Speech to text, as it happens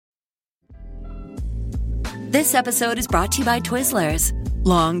This episode is brought to you by Twizzlers.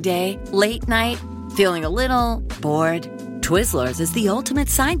 Long day, late night, feeling a little bored? Twizzlers is the ultimate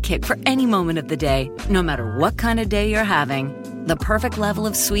sidekick for any moment of the day, no matter what kind of day you're having. The perfect level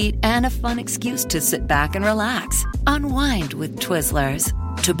of sweet and a fun excuse to sit back and relax. Unwind with Twizzlers.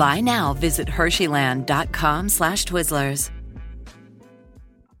 To buy now, visit Hersheyland.com/Twizzlers.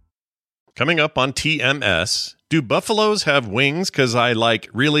 Coming up on TMS, do buffaloes have wings? Because I,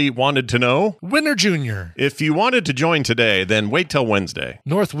 really wanted to know. Winter Junior. If you wanted to join today, then wait till Wednesday.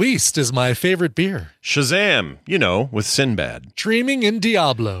 Northwest is my favorite beer. Shazam, with Sinbad. Dreaming in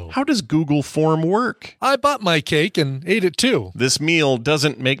Diablo. How does Google Form work? I bought my cake and ate it too. This meal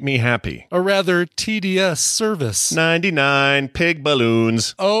doesn't make me happy. A rather tedious service. 99 pig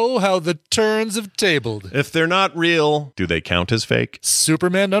balloons. Oh, how the turns have tabled. If they're not real, do they count as fake?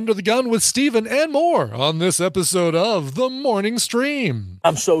 Superman Under the Gun with Steven and more on this episode of The Morning Stream.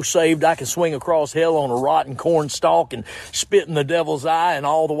 I'm so saved I can swing across hell on a rotten corn stalk and spit in the devil's eye, and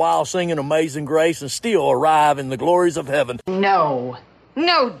all the while singing Amazing Grace and still arrive in the glories of heaven. No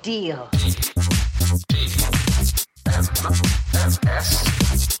deal.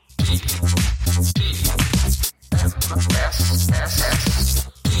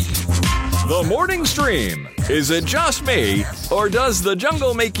 The Morning Stream. Is it just me, or does the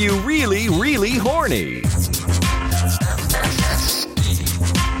jungle make you really, really horny?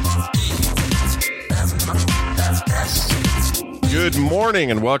 Good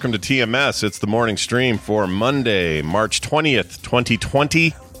morning and welcome to TMS. It's the morning stream for Monday, March 20th,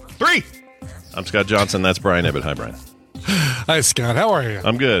 2023. I'm Scott Johnson. That's Brian Ibbett. Hi, Brian. Hi, Scott. How are you?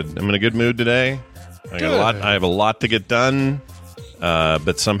 I'm good. I'm in a good mood today. I have a lot to get done,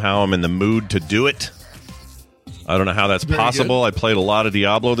 but somehow I'm in the mood to do it. I don't know how that's possible. I played a lot of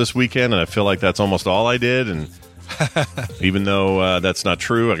Diablo this weekend, and I feel like that's almost all I did, and even though that's not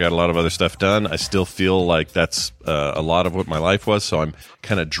true, I got a lot of other stuff done. I still feel like that's a lot of what my life was, so I'm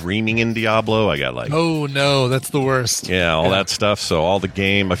kind of dreaming in Diablo. I got oh no, that's the worst. Yeah, all that stuff. So all the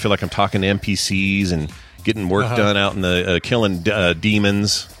game, I feel like I'm talking to NPCs and getting work done out in the killing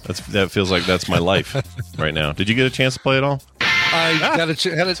demons. That feels like that's my life right now. Did you get a chance to play it all? I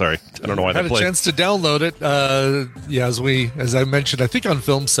Sorry, I don't know why I had a chance to download it. As I mentioned, I think on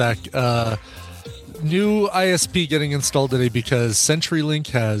FilmSack. New ISP getting installed today because CenturyLink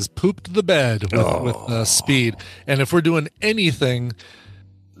has pooped the bed with speed. And if we're doing anything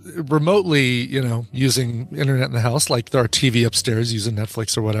remotely, using internet in the house, like our TV upstairs using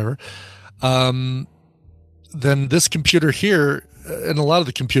Netflix or whatever, then this computer here and a lot of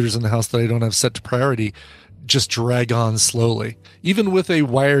the computers in the house that I don't have set to priority just drag on slowly, even with a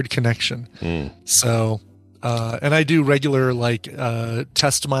wired connection. So... and I do regular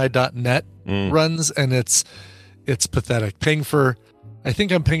testmy.net runs, and it's pathetic. I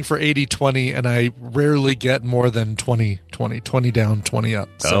think I'm paying for 80/20, and I rarely get more than 20 down, 20 up.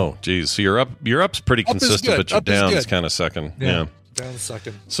 So. Oh, geez. So your up's pretty consistent, but your down's kind of sucking. Yeah. Down's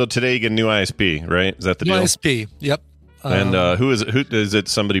sucking. So today you get a new ISP, right? Is that the deal? ISP, yep. And who is it? Who is it?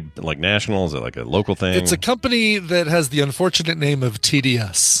 Somebody like national? Is it like a local thing? It's a company that has the unfortunate name of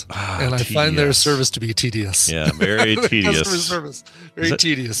TDS, and I find their service to be tedious. Yeah, very tedious. Customer service, very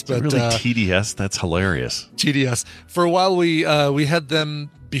tedious. But really TDS? That's hilarious. TDS. For a while, we had them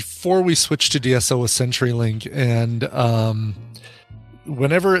before we switched to DSL with CenturyLink, and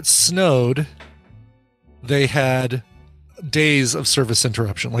whenever it snowed, they had days of service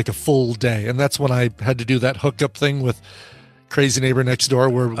interruption, like a full day, and that's when I had to do that hookup thing with crazy neighbor next door,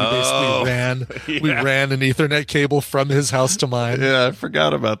 where we basically ran an Ethernet cable from his house to mine. Yeah, I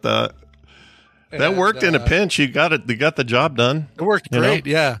forgot about that. That worked in a pinch. You got it. You got the job done. It worked great.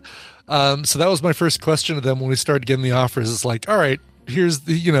 Yeah. So that was my first question to them when we started getting the offers. It's like, all right, here's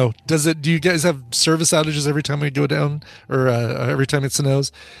the, do you guys have service outages every time we go down or every time it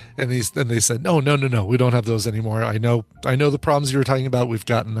snows? And they said, no, we don't have those anymore. I know the problems you were talking about. We've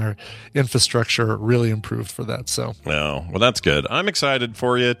gotten our infrastructure really improved for that. So, well, that's good. I'm excited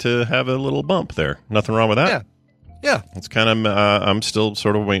for you to have a little bump there. Nothing wrong with that. Yeah. It's kind of, I'm still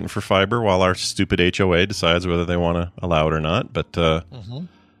sort of waiting for fiber while our stupid HOA decides whether they want to allow it or not. But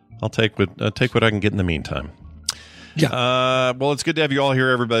I'll take what I can get in the meantime. Yeah. Well, it's good to have you all here,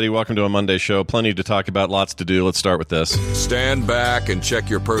 everybody. Welcome to a Monday show. Plenty to talk about, lots to do. Let's start with this. Stand back and check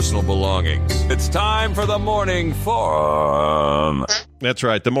your personal belongings. It's time for the Morning Forum. That's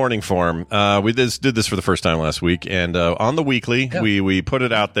right, the Morning Forum. We did this for the first time last week, and on the weekly, we put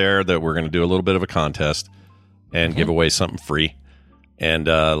it out there that we're going to do a little bit of a contest and give away something free. And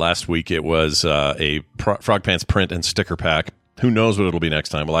last week it was a Frog Pants print and sticker pack. Who knows what it'll be next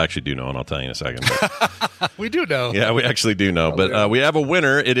time? Well, I actually do know, and I'll tell you in a second. We do know. Yeah, we actually do know. But we have a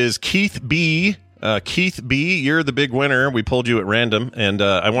winner. It is Keith B. Keith B., you're the big winner. We pulled you at random, and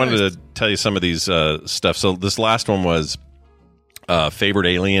I wanted to tell you some of these stuff. So this last one was favorite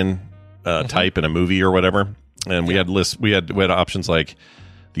alien type in a movie or whatever, and we had lists. We had options like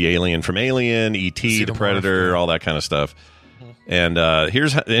the alien from Alien, E.T., the Predator, all that kind of stuff. And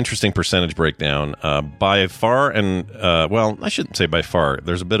here's an interesting percentage breakdown. By far, and well, I shouldn't say by far.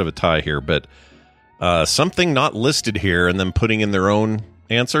 There's a bit of a tie here, but something not listed here and then putting in their own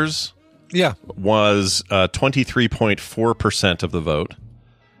answers was 23.4% of the vote.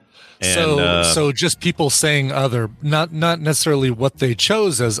 And, so just people saying other, not necessarily what they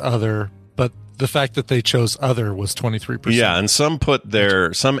chose as other, but the fact that they chose other was 23%. Yeah, and some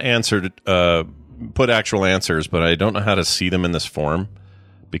answered put actual answers, but I don't know how to see them in this form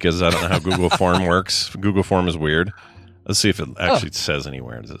because I don't know how Google Form works. Google Form is weird. Let's see if it actually says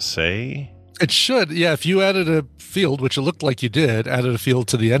anywhere. Does it say? It should. Yeah, if you added a field, which it looked like you did, added a field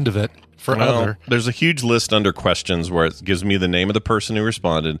to the end of it for other. There's a huge list under questions where it gives me the name of the person who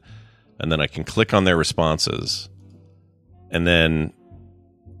responded, and then I can click on their responses. And then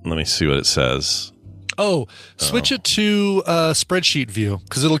let me see what it says. Switch it to spreadsheet view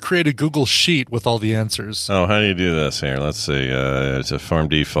because it'll create a Google sheet with all the answers. Oh, how do you do this here? Let's see. It's a form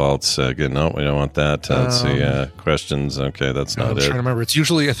defaults. Good. No, we don't want that. Let's see. Questions. Okay, that's not it. I'm trying to remember. It's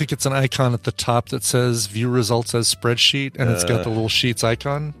usually, I think it's an icon at the top that says view results as spreadsheet, and it's got the little sheets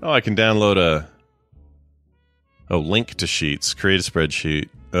icon. Oh, I can download a link to sheets. Create a spreadsheet.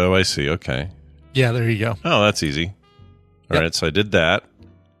 Oh, I see. Okay. Yeah, there you go. Oh, that's easy. All right, so I did that,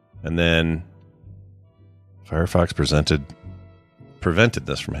 and then Firefox prevented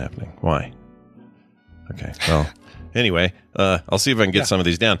this from happening. Why? Okay. Well, anyway, I'll see if I can get some of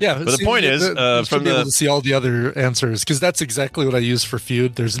these down. Yeah, but the point is, from able to see all the other answers because that's exactly what I use for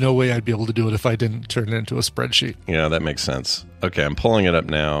Feud. There's no way I'd be able to do it if I didn't turn it into a spreadsheet. Yeah, that makes sense. Okay, I'm pulling it up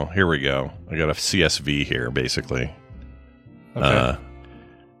now. Here we go. I got a CSV here, basically. Okay.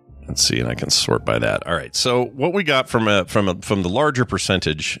 Let's see, and I can sort by that. All right. So what we got from the larger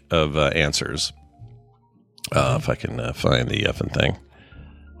percentage of answers. If I can find the effing thing.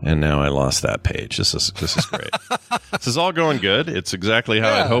 And now I lost that page. This is great. This is all going good. It's exactly how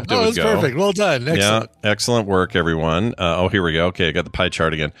I hoped it would go. Perfect. Well done. Excellent. Yeah, excellent work, everyone. Here we go. Okay, I got the pie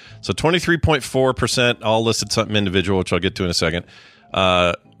chart again. So 23.4% all listed something individual, which I'll get to in a second.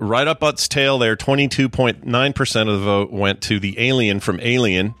 Right up its tail there, 22.9% of the vote went to the alien from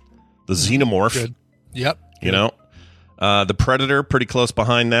Alien, the xenomorph. Good. Yep. You know? The Predator, pretty close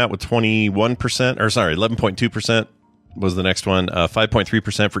behind that with 11.2% was the next one.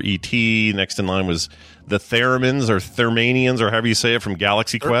 5.3% for E.T. Next in line was the Theramins or Thermanians or however you say it from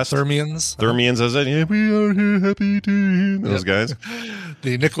Galaxy Quest. Thermians, as in, yeah, we are here happy to hear those guys.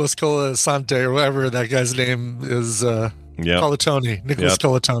 The Nicholas Colasante or whatever that guy's name is. Colatoni. Nicholas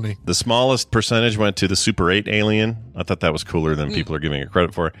Colatoni. The smallest percentage went to the Super 8 alien. I thought that was cooler than people are giving it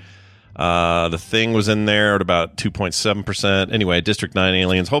credit for. The Thing was in there at about 2.7%. Anyway, District 9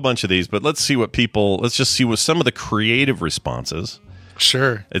 aliens, whole bunch of these. But let's just see what some of the creative responses.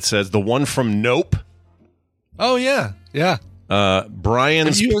 Sure. It says the one from Nope. Oh, yeah. Yeah.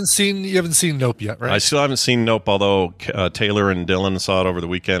 Brian's. You haven't seen Nope yet, right? I still haven't seen Nope, although Taylor and Dylan saw it over the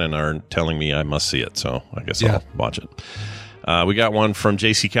weekend and are telling me I must see it. So I guess I'll watch it. We got one from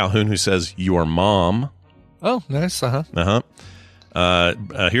J.C. Calhoun who says, Your Mom. Oh, nice.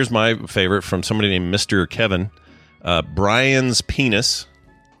 Here's my favorite from somebody named Mr. Kevin. Brian's penis.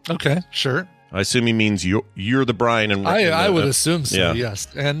 Okay, sure. I assume he means you're the Brian. And I would assume so, yes.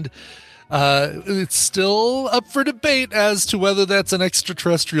 And it's still up for debate as to whether that's an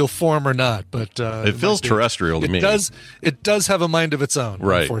extraterrestrial form or not. But it feels terrestrial to me. It does have a mind of its own,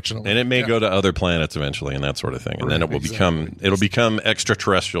 right? Unfortunately, and it may go to other planets eventually, and that sort of thing. And then it will become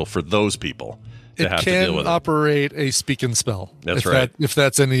extraterrestrial for those people. It can operate a speak and spell. That's right. If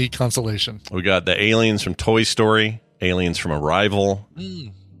that's any consolation. We got the aliens from Toy Story, aliens from Arrival,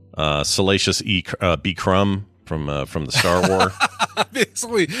 Salacious B. Crumb from the Star Wars.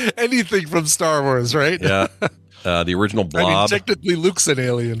 Basically anything from Star Wars, right? Yeah. The original Blob. I mean, technically Luke's an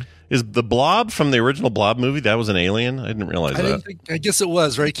alien. Is the Blob from the original Blob movie? That was an alien? I didn't realize that. I guess it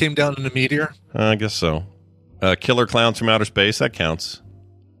was, right? Came down in a meteor? I guess so. Killer Clowns from Outer Space, that counts.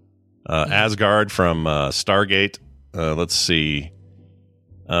 Asgard from Stargate. Let's see.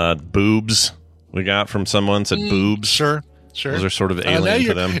 Boobs we got from someone said boobs. Sure. Those are sort of alien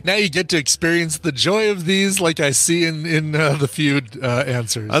to them. Now you get to experience the joy of these like I see in the Feud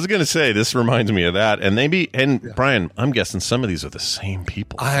answers. I was going to say, this reminds me of that. And Brian, I'm guessing some of these are the same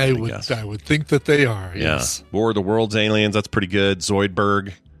people. I would think that they are, yes. War of the Worlds aliens, that's pretty good.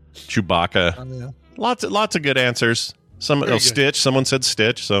 Zoidberg, Chewbacca. Lots of good answers. Stitch. Someone said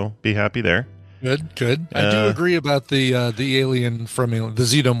Stitch, so be happy there. Good. I do agree about the alien from the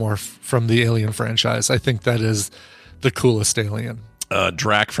xenomorph from the Alien franchise. I think that is the coolest alien.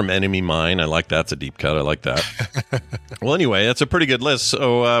 Drac from Enemy Mine. I like that. It's a deep cut. I like that. Well, anyway, that's a pretty good list.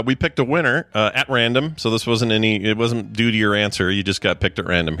 So we picked a winner at random. So this wasn't it wasn't due to your answer. You just got picked at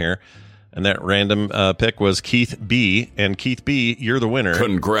random here. And that random pick was Keith B. And Keith B., you're the winner.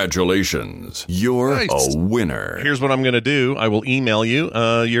 Congratulations. You're a winner. Here's what I'm going to do. I will email you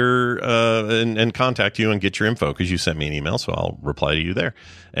and contact you and get your info because you sent me an email. So I'll reply to you there.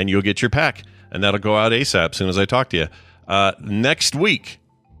 And you'll get your pack. And that'll go out ASAP as soon as I talk to you. Next week.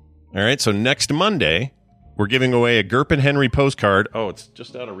 All right. So next Monday, we're giving away a Gerp and Henry postcard. Oh, it's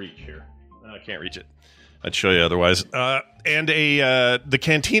just out of reach here. I can't reach it. I'd show you otherwise. And the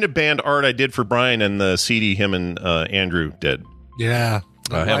Cantina Band art I did for Brian and the CD him and Andrew did. Yeah.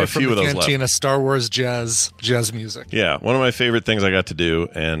 I have a few of those Cantina left. Star Wars jazz music. Yeah. One of my favorite things I got to do.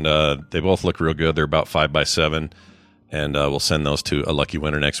 And they both look real good. They're about 5x7. And we'll send those to a lucky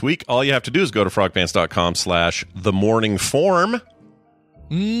winner next week. All you have to do is go to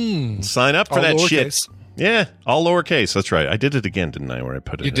frogpants.com/themorningform. Sign up for all that lowercase. shit. Yeah, all lowercase. That's right. I did it again, didn't I? Where I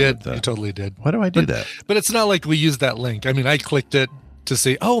put it. You did. You totally did. Why do I do that? But it's not like we used that link. I mean, I clicked it to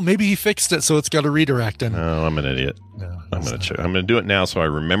say, oh, maybe he fixed it, so it's got a redirect. And Oh, I'm an idiot. No, I'm going to check. I'm going to do it now so I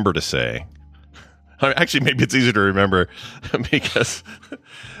remember to say. Actually, maybe it's easier to remember because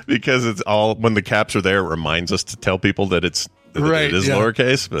it's all when the caps are there. It reminds us to tell people that it is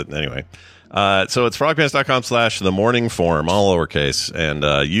lowercase. But anyway. So it's frogpants.com/themorningform, all lowercase, and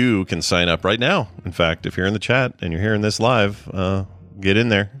you can sign up right now. In fact, if you're in the chat and you're hearing this live, get in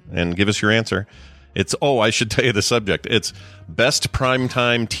there and give us your answer. It's I should tell you the subject. It's best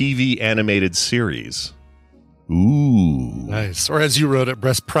primetime TV animated series. Ooh, nice. Or as you wrote it,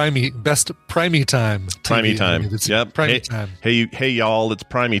 best primey time. Primey time. Yep. Primey time. Hey, y'all! It's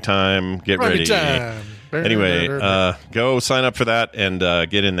primey time. Get ready. Time. Anyway, go sign up for that and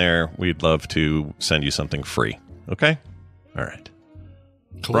get in there. We'd love to send you something free. Okay? All right.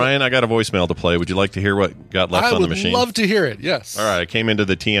 Cool. Brian, I got a voicemail to play. Would you like to hear what got left on the machine? I would love to hear it, yes. All right. I came into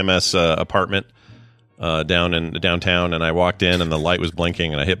the TMS apartment down in downtown, and I walked in, and the light was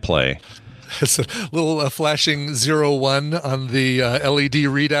blinking, and I hit play. It's a little flashing 01 on the LED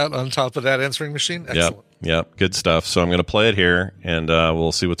readout on top of that answering machine. Excellent. Yep. Good stuff. So I'm going to play it here, and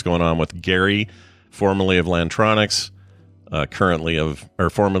we'll see what's going on with Gary, formerly of Lantronix, formerly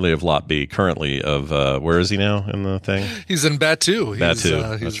of Lot B, currently of, where is he now in the thing? He's in Batu. Batu,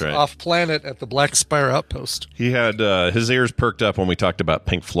 he's that's right. Off planet at the Black Spire Outpost. He had his ears perked up when we talked about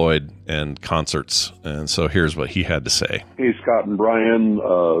Pink Floyd and concerts, and so here's what he had to say. Hey, Scott and Brian,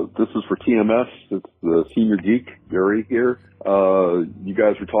 this is for TMS. It's the Senior Geek, Gary here. You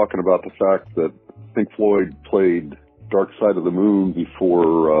guys were talking about the fact that Pink Floyd played Dark Side of the Moon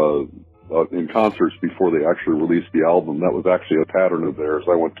before in concerts before they actually released the album. That was actually a pattern of theirs.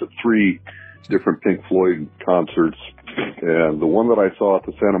 I went to 3 different Pink Floyd concerts, and the one that I saw at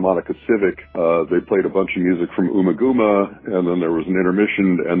the Santa Monica Civic, they played a bunch of music from Uma Guma, and then there was an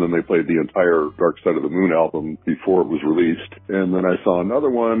intermission, and then they played the entire Dark Side of the Moon album before it was released. And then I saw another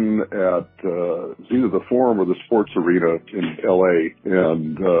one at Zenith the Forum, or the sports arena in L.A.,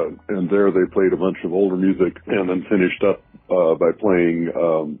 and there they played a bunch of older music, and then finished up by playing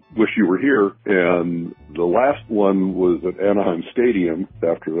Wish You Were Here. And the last one was at Anaheim Stadium.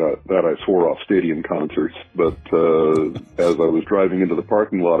 After that I swore off stadium concerts. But as I was driving into the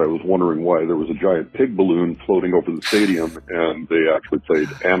parking lot, I was wondering why there was a giant pig balloon floating over the stadium, and they actually played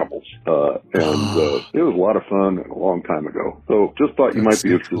Animals. It was a lot of fun and a long time ago. So just thought you might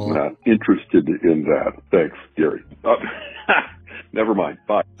be interested in that. Thanks, Gary. Never mind.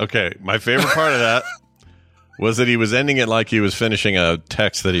 Bye. Okay, my favorite part of that was that he was ending it like he was finishing a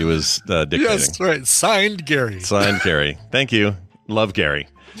text that he was dictating. Yes, right. Signed, Gary. Signed, Gary. Thank you. Love Gary.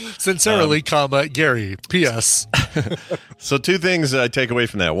 Sincerely, Gary. P.S. So 2 things I take away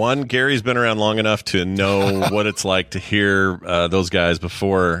from that. One, Gary's been around long enough to know what it's like to hear those guys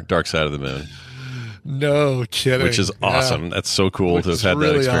before Dark Side of the Moon. No kidding. Which is awesome. That's so cool to have had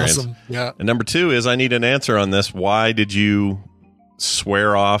really that experience. Awesome. Yeah. And number 2 is I need an answer on this. Why did you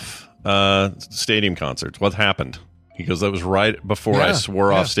swear off stadium concerts? What happened? He goes, that was right before I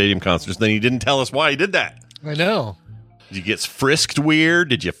swore off stadium concerts. Then he didn't tell us why he did that. I know. Did you get frisked weird?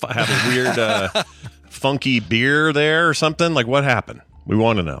 Did you have a weird funky beer there or something? Like, what happened? We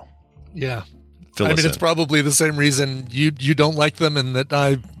want to know. Yeah. It's probably the same reason you don't like them, and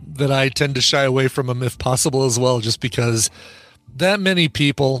that I tend to shy away from them if possible as well, just because that many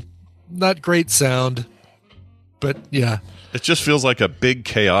people, not great sound, but yeah. It just feels like a big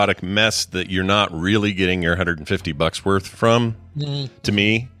chaotic mess that you're not really getting your $150 worth from, to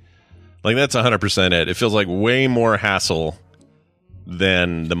me. Like, that's 100% it. It feels like way more hassle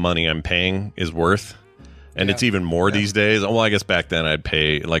than the money I'm paying is worth. And it's even more these days. Well, I guess back then I'd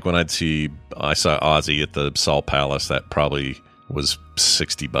pay, like when I saw Ozzy at the Salt Palace, that probably was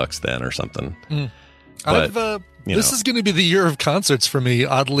 $60 then or something. But, this is going to be the year of concerts for me,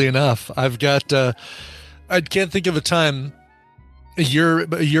 oddly enough. I've got, I can't think of a time a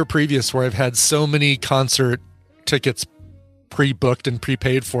year previous where I've had so many concert tickets pre-booked and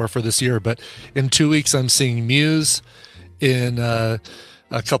prepaid for this year. But in 2 weeks, I'm seeing Muse. In a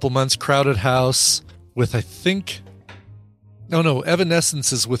couple months, Crowded House with, I think,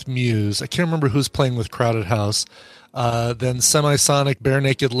 Evanescence is with Muse. I can't remember who's playing with Crowded House. Then Semisonic, Bare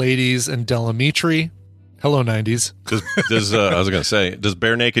Naked Ladies, and Delamitri. Hello, 90s. Does I was going to say, does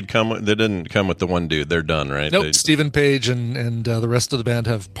Bare Naked come? They didn't come with the one dude. They're done, right? Nope. Stephen Page and the rest of the band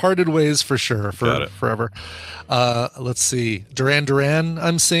have parted ways for sure, forever. Let's see. Duran Duran,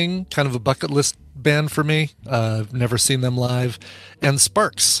 I'm seeing, kind of a bucket list band for me. I've never seen them live. And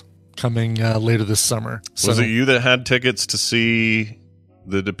Sparks coming later this summer. Was it you that had tickets to see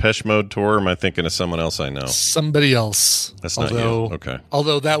the Depeche Mode tour? Or am I thinking of someone else I know? Somebody else. That's not you. Okay.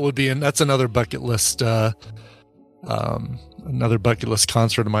 Although that would be, and that's another bucket list. Another bucket list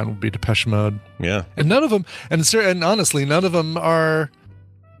concert of mine would be Depeche Mode. Yeah. And none of them, and honestly, none of them are.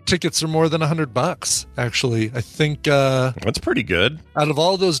 Tickets are more than $100. Actually, I think that's pretty good. Out of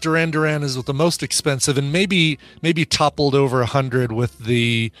all those, Duran Duran is the most expensive, and maybe toppled over $100 with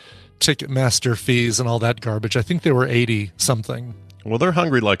the Ticketmaster fees and all that garbage. I think they were 80 something. Well, they're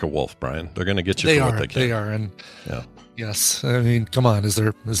hungry like a wolf, Brian. They're going to get you for what they can. They are, and yes. I mean, come on. Is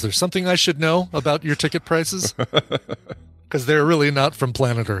there something I should know about your ticket prices? Because they're really not from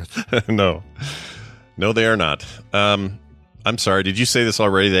planet Earth. No, they are not. I'm sorry. Did you say this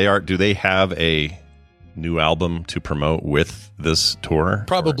already? Do they have a new album to promote with this tour?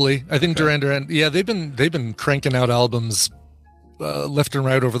 Probably. I think Duran Duran. Yeah, they've been cranking out albums left and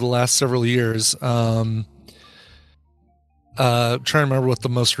right over the last several years. Trying to remember what the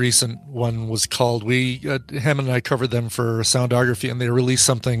most recent one was called. Hammond and I covered them for Soundography, and they released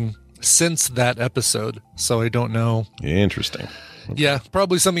something since that episode. So I don't know. Interesting. Okay. Yeah,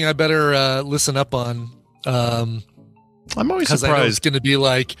 probably something I better listen up on. I'm always surprised. I know it's going to be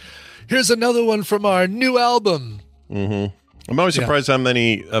like, here's another one from our new album. Mm-hmm. I'm always surprised how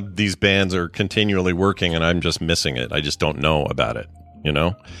many of these bands are continually working, and I'm just missing it. I just don't know about it. You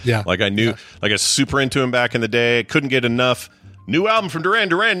know? Yeah. Like I knew, like I was super into him back in the day. Couldn't get enough. New album from Duran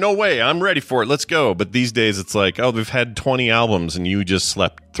Duran. No way. I'm ready for it. Let's go. But these days it's like, oh, they've had 20 albums and you just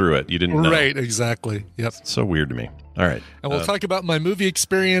slept through it. You didn't know. Right. Exactly. Yep. It's so weird to me. All right. And we'll talk about my movie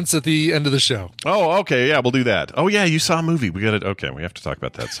experience at the end of the show. Oh, okay. Yeah, we'll do that. Oh, yeah. You saw a movie. We got it. Okay. We have to talk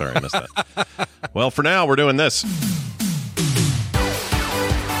about that. Sorry. I missed that. Well, for now, we're doing this.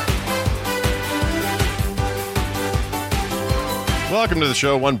 Welcome to the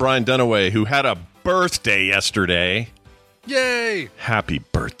show. One Brian Dunaway, who had a birthday yesterday. Yay! Happy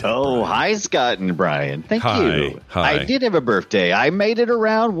birthday. Oh, Brian. hi, Scott and Brian. Thank you. Hi. I did have a birthday. I made it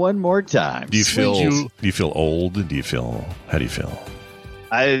around one more time. Do you feel old? How do you feel?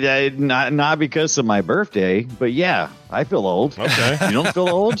 I not because of my birthday, but yeah, I feel old. Okay. You don't feel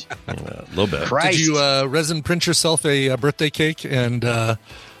old? A little bit. Christ. Did you resin print yourself a birthday cake and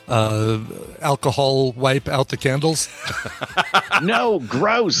alcohol wipe out the candles? No,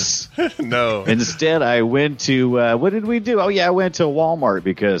 gross. No. Instead, I went to, what did we do? Oh, yeah, I went to Walmart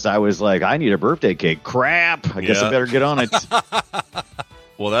because I was like, I need a birthday cake. Crap. I guess I better get on it.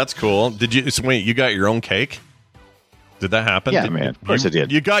 Well, that's cool. Wait, you got your own cake? Did that happen? Yeah, man. Of course I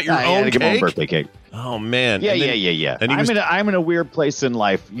did. You got your own cake? Get my own birthday cake. Oh, man. Yeah. I'm in a weird place in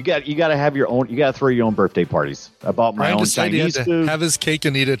life. You got to have your own. You got to throw your own birthday parties. I bought my own Chinese food. Have his cake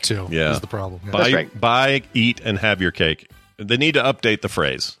and eat it too. Yeah, is the problem. Yeah. Buy, eat, and have your cake. They need to update the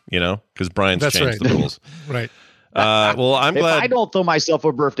phrase, because Brian's changed the rules. Right. Well, I'm glad. If I don't throw myself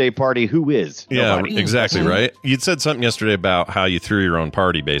a birthday party, who is? Yeah, Nobody. exactly right. You'd said something yesterday about how you threw your own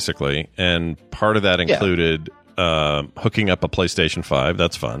party, basically, and part of that included hooking up a PlayStation 5.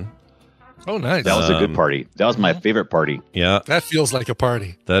 That's fun. Oh, nice. That was a good party. That was my favorite party. Yeah. That feels like a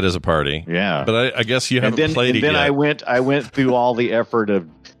party. That is a party. Yeah. But I guess you haven't played it yet. And then I went through all the effort of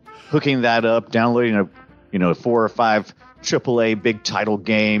hooking that up, downloading 4 or 5 AAA big title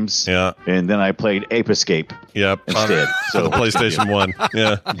games. Yeah. And then I played Ape Escape. Yep. Instead. So the PlayStation 1.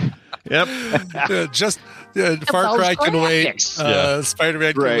 Yeah. Yep. Far Cry can wait.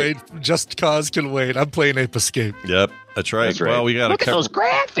 Spider-Man can wait. Just Cause can wait. I'm playing Ape Escape. Yep. That's right. Well, we got to cover those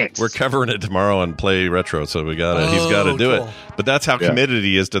graphics. We're covering it tomorrow and Play Retro, so he's got to do it. But that's how committed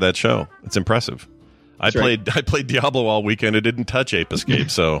he is to that show. It's impressive. I played Diablo all weekend. It didn't touch Ape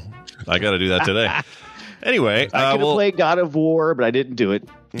Escape, so I got to do that today. Anyway, I could have played God of War, but I didn't do it.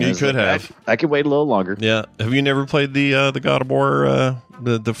 You could have. I could wait a little longer. Yeah. Have you never played the God of War,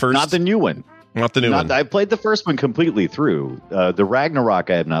 the first? Not the new one. Not the new one. I played the first one completely through. The Ragnarok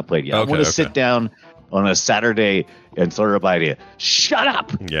I have not played yet. I want to sit down on a Saturday and throw up idea. Shut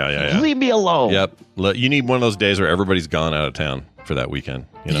up. Yeah. Leave me alone. Yep. You need one of those days where everybody's gone out of town for that weekend.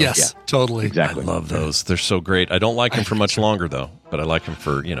 You know? Yes, totally. Exactly. I love those. They're so great. I don't like them for much longer though, but I like them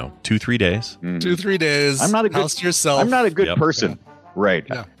for 2-3 days. 2-3 days. I'm not a good house to yourself. I'm not a good person. Yeah. Right.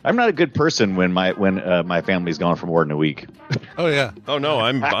 Yeah. I'm not a good person when my family's gone for more than a week. Oh yeah. Oh no,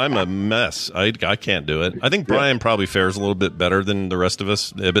 I'm a mess. I can't do it. I think Brian probably fares a little bit better than the rest of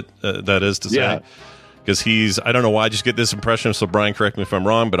us. But that is to say, because I don't know why I just get this impression. So Brian, correct me if I'm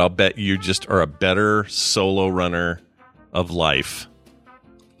wrong, but I'll bet you just are a better solo runner of life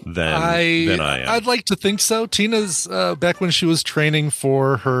than I am. I'd like to think so. Tina's back when she was training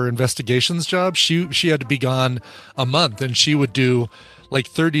for her investigations job, she had to be gone a month, and she would do like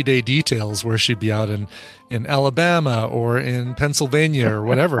 30-day details where she'd be out in Alabama or in Pennsylvania or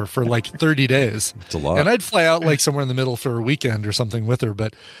whatever for like 30 days. It's a lot. And I'd fly out like somewhere in the middle for a weekend or something with her,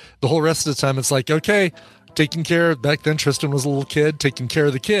 but the whole rest of the time it's like, okay, taking care of, back then Tristan was a little kid, taking care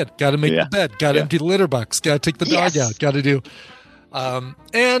of the kid, got to make the bed, got to empty the litter box, got to take the dog out, got to do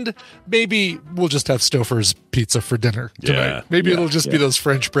and maybe we'll just have Stouffer's pizza for dinner tonight. Maybe it'll just be those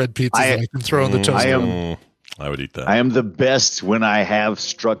French bread pizzas that I can throw in the toaster. I would eat that. I am the best when I have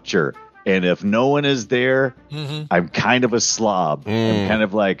structure. And if no one is there, I'm kind of a slob. I'm kind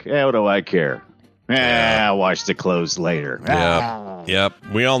of like, what do I care? I'll wash the clothes later. Yep.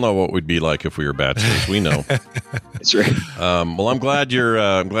 We all know what we'd be like if we were bachelors. We know. That's right. Well, I'm glad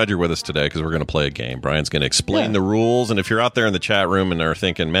you're with us today because we're going to play a game. Brian's going to explain the rules, and if you're out there in the chat room and are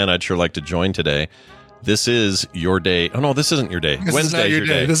thinking, "Man, I'd sure like to join today," this is your day. Oh no, this isn't your day. Wednesday's your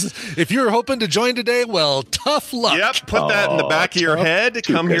day. If you're hoping to join today, well, tough luck. Yep. Put that in the back of your head.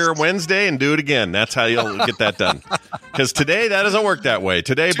 Come here Wednesday and do it again. That's how you'll get that done. Because today that doesn't work that way.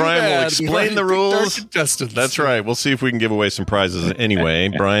 Today Brian will explain the rules. That's right. We'll see if we can give away some prizes anyway.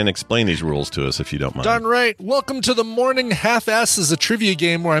 Brian, explain these rules to us if you don't mind. Darn right. Welcome to the Morning Half-Asses, a trivia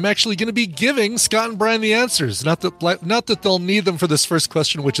game where I'm actually going to be giving Scott and Brian the answers. Not that they'll need them for this first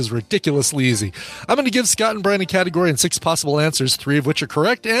question, which is ridiculously easy. I'm going to give Scott and Brian a category and 6 possible answers, 3 of which are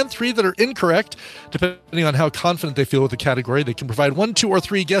correct and 3 that are incorrect. Depending on how confident they feel with the category, they can provide 1, 2, or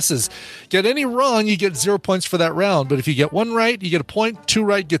 3 guesses. Get any wrong, you get 0 points for that round. But if you get 1 right, you get a point. 2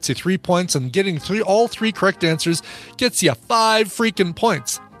 right gets you 3 points. And getting all 3 correct answers gets you 5 freaking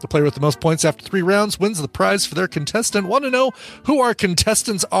points. The player with the most points after 3 rounds wins the prize for their contestant. Want to know who our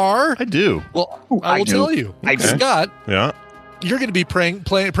contestants are? I do. Well, I will tell you. Scott. Yeah. You're going to be praying, and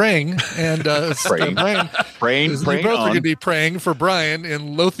praying. Brian, you both are going to be praying for Brian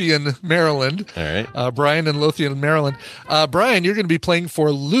in Lothian, Maryland. All right. Brian in Lothian, Maryland. Brian, you're going to be playing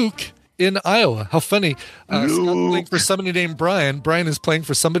for Luke in Iowa. How funny. Scott's playing for somebody named Brian. Brian is playing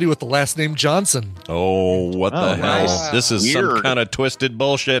for somebody with the last name Johnson. Oh, what the hell? Nice. This is some kind of twisted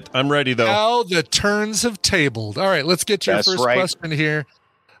bullshit. I'm ready, though. Now the turns have tabled. All right, let's get your first question here.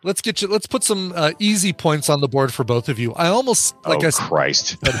 Let's put some easy points on the board for both of you. I almost Christ.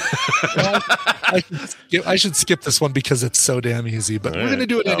 I should skip this one because it's so damn easy, but we're going to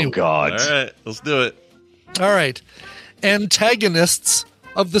do it anyway. Oh God. All right, let's do it. All right. Antagonists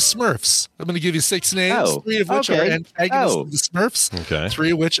of the Smurfs. I'm going to give you 6 names, 3 of which are antagonists of the Smurfs, 3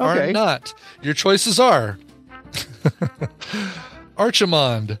 of which are not. Your choices are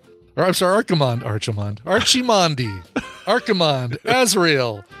Archimond, Archimond,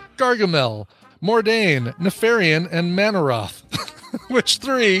 Azrael, Gargamel, Mordain, Nefarian, and Manaroth. Which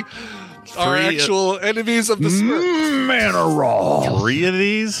 3 are actual enemies of the Smurfs? Manaroth. 3 of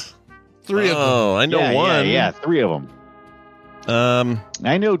these? 3 of them. Oh, I know 1. Yeah, 3 of them.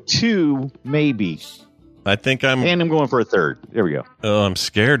 I know 2, maybe. I think and I'm going for a 3rd. There we go. Oh, I'm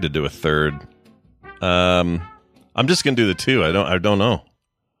scared to do a 3rd. I'm just going to do the 2. I don't know.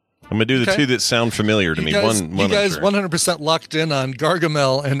 I'm going to do the 2 that sound familiar to me. You guys 100% locked in on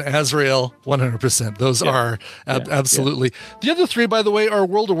Gargamel and Azrael, 100%. Those are absolutely. Yeah. The other 3, by the way, are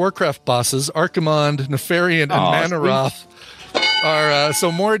World of Warcraft bosses. Archimond, Nefarian, and Manaroth are...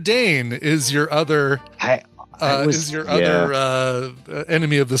 so Mordain is your other...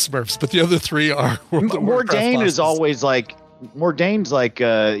 enemy of the Smurfs, but the other 3 are World of Warcraft Mordain bosses. is always like... Mordain's like...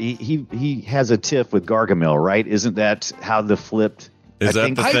 he has a tiff with Gargamel, right? Isn't that how the flipped... Is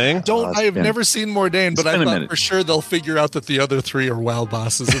that the thing? I have never seen Mordain, but I thought for sure they'll figure out that the other 3 are WoW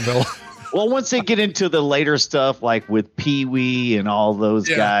bosses, and they'll. Well, once they get into the later stuff, like with Pee Wee and all those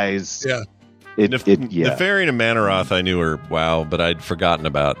guys, Nefarian and Manaroth, I knew were WoW, but I'd forgotten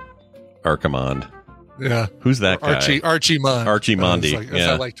about Archimond. Yeah. Who's that guy? Archimond. Archimondi. As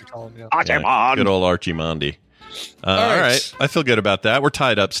I like to call him. Yeah. Archimond. Good old Archimondi. All right. I feel good about that. We're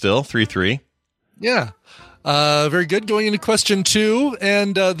tied up still, 3-3. Yeah. Very good. Going into question 2,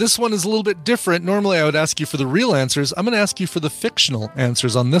 and this one is a little bit different. Normally, I would ask you for the real answers. I'm going to ask you for the fictional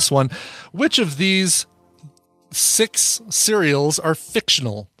answers on this one. Which of these 6 cereals are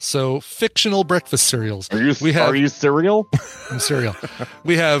fictional? So, fictional breakfast cereals. Are you cereal? I'm cereal.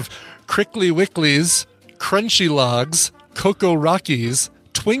 We have Crickly Wicklies, Crunchy Logs, Cocoa Rockies,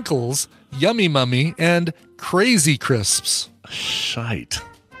 Twinkles, Yummy Mummy, and Crazy Crisps. Shite.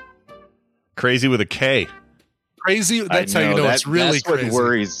 Crazy with a K. Crazy. That's how you know it's really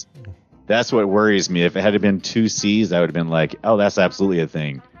crazy. That's what worries me. If it had been 2 C's, I would have been like, "Oh, that's absolutely a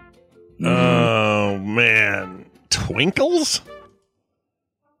thing." Oh man, Twinkles.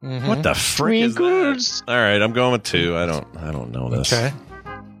 Mm-hmm. What the frick is that? All right, I'm going with 2. I don't know this. Okay,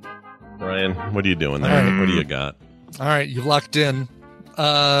 Ryan, what are you doing there? What do you got? All right, you've locked in.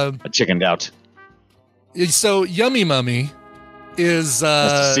 I chickened out. So Yummy Mummy is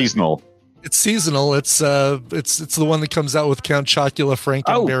That's seasonal. It's seasonal. It's the one that comes out with Count Chocula,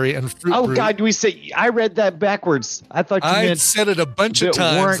 Frankenberry, and Fruit Brute. God, I read that backwards. I thought you meant said it a bunch of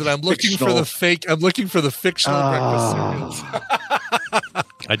times, and I'm looking for the fake. I'm looking for the fictional breakfast cereals.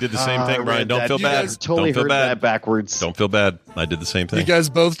 I did the same thing, Brian. Don't feel bad. Totally Don't feel heard bad. that backwards. Don't feel bad. I did the same thing. You guys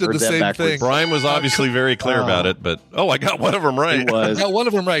both did the same thing. Brian was obviously very clear about it, but I got one of them right. I got one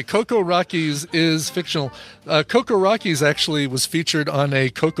of them right. Cocoa Rockies is fictional. Cocoa Rockies actually was featured on a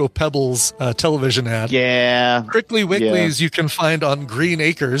Cocoa Pebbles television ad. Yeah. Crickly Wicklies you can find on Green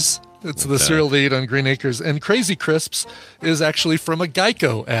Acres. It's the cereal they eat on Green Acres. And Crazy Crisps is actually from a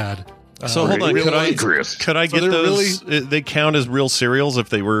Geico ad. So hold on, could I get those? They count as real cereals if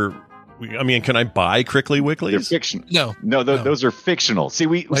they were. I mean, can I buy Crickly Wicklies? They're fiction. No, those are fictional. See,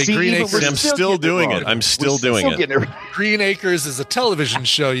 Green Acres. I'm still doing it. I'm still doing it. Green Acres is a television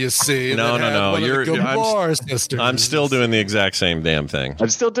show. You see? No. I'm still doing the exact same damn thing. I'm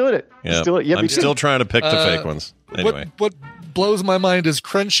still doing it. Yeah, I'm still trying to pick the fake ones. Anyway, what blows my mind is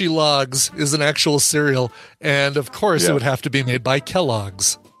Crunchy Logs is an actual cereal, and of course it would have to be made by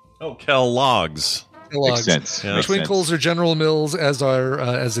Kellogg's. Oh, Kellogg's. Makes sense. Yeah. Twinkles are General Mills, as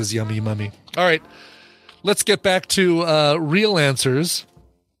is Yummy Mummy. All right, let's get back to real answers.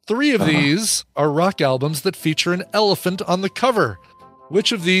 3 of these are rock albums that feature an elephant on the cover.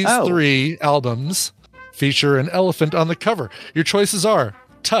 Which of these 3 albums feature an elephant on the cover? Your choices are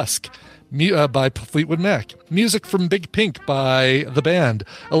Tusk by Fleetwood Mac, Music from Big Pink by The Band,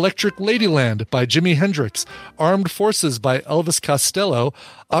 Electric Ladyland by Jimi Hendrix, Armed Forces by Elvis Costello,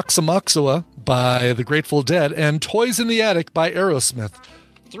 Oxymoxoa by The Grateful Dead, and Toys in the Attic by Aerosmith.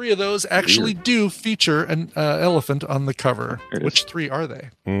 3 of those actually do feature an elephant on the cover. Which 3 are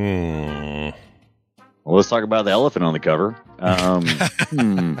they? Well, let's talk about the elephant on the cover.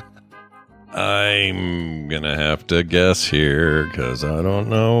 I'm going to have to guess here because I don't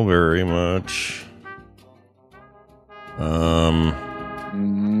know very much.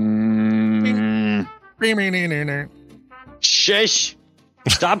 Shush.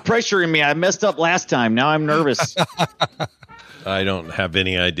 Stop pressuring me. I messed up last time. Now I'm nervous. I don't have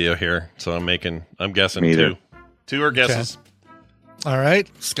any idea here, so I'm guessing Me 2. either. 2 are guesses. All right.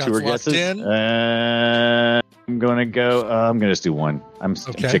 Scott's 2 are locked guesses. in. I'm going to go. I'm going to just do 1. I'm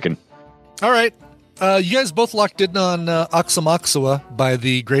chicken. All right. You guys both locked in on Oxymoxoa by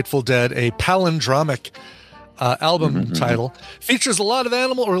the Grateful Dead, a palindromic album title. Features a lot of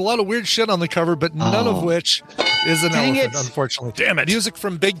weird shit on the cover, but none of which is an elephant, unfortunately. Damn it. Music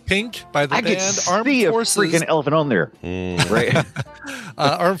from Big Pink by the I band could Armed see Forces. a freaking elephant on there. Right.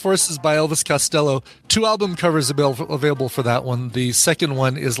 Armed Forces by Elvis Costello. 2 album covers available for that one. The second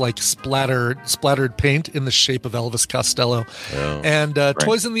one is like splattered paint in the shape of Elvis Costello. Oh. And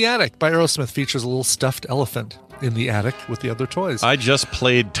Toys in the Attic by Aerosmith features a little stuffed elephant in the attic with the other toys. I just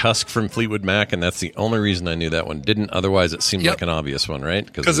played Tusk from Fleetwood Mac, and that's the only reason I knew that one. Otherwise it seemed like an obvious one, right?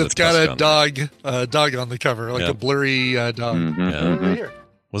 Because it's got a dog on the cover, like a blurry dog. Right here.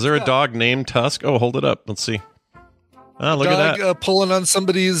 Was there a dog named Tusk? Oh, hold it up. Let's see. Ah, look at that. Pulling on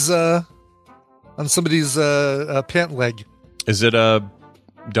somebody's pant leg. Is it a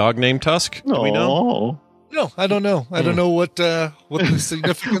dog named Tusk? Do we know? No, I don't know. I don't know what the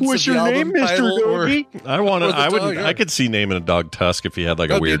significance What's of the your album name, Mr. title Doggy? I could see naming a dog Tusk if he had like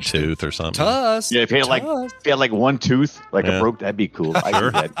a weird tooth or something. Tusk. Yeah, if he had like 1 tooth, like a broke, that'd be cool. I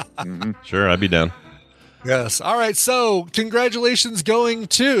do that. Sure, I'd be down. Yes. All right. So, congratulations going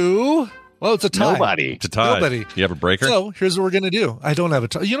to. Well, it's a tie. Nobody. It's a tie. Nobody. You have a breaker? So, here's what we're going to do. I don't have a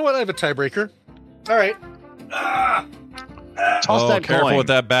tie. You know what? I have a tiebreaker. All right. Toss that careful coin. with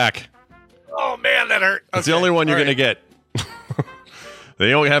that back. that hurt. It's the only one you're going to get.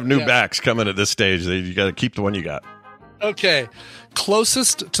 They only have new backs coming at this stage. You got to keep the one you got. Okay.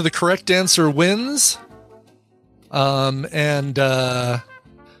 Closest to the correct answer wins. Let's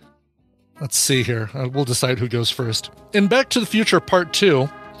see here. We'll decide who goes first. In Back to the Future Part 2,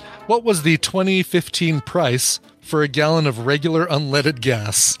 what was the 2015 price for a gallon of regular unleaded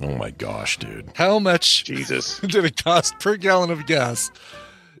gas? Oh my gosh, dude. How much Jesus. did it cost per gallon of gas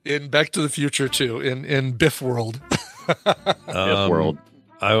in Back to the Future 2 in Biff World? Biff World.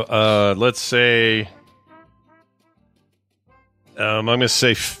 Let's say I'm going to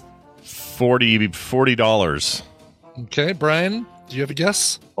say $40. Okay, Brian, do you have a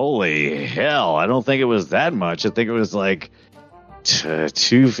guess? Holy hell! I don't think it was that much. I think it was like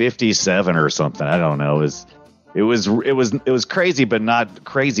 $2.57 or something. I don't know. It was crazy, but not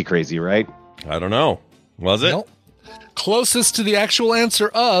crazy, right? I don't know. Was it? Nope. Closest to the actual answer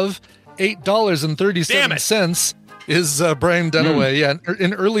of $8.37 is Brian Dunaway. Yeah,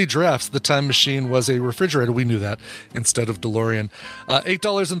 in early drafts, the Time Machine was a refrigerator. We knew that instead of DeLorean.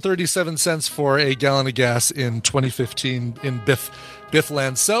 $8.37 for a gallon of gas in 2015 in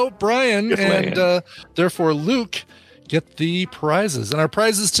Biffland. So Brian and therefore Luke get the prizes. And our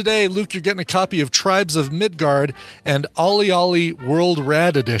prizes today, Luke, you're getting a copy of Tribes of Midgard and Ollie Ollie World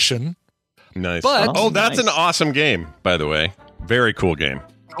Rad Edition. Nice. But, that's an awesome game, by the way. Very cool game.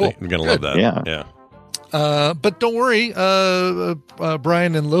 Cool. I'm going to love that. Yeah. But don't worry,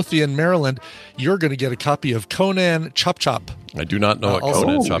 Brian and Lothian, Maryland, you're going to get a copy of Conan Chop Chop. I do not know what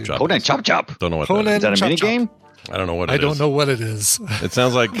Conan Chop Chop Conan is. Chop Chop. Don't know what Conan Is that a Chop mini Chop. game? I don't know what it is. I don't know what it is. It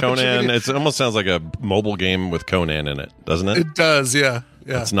sounds like Conan. It almost sounds like a mobile game with Conan in it, doesn't it? It does, yeah.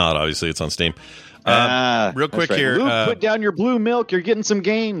 It's not, obviously. It's on Steam. Real quick right. here. Luke, put down your blue milk. You're getting some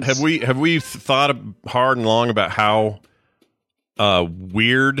games. Have we thought hard and long about how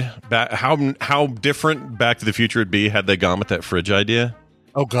weird, how different Back to the Future would be had they gone with that fridge idea?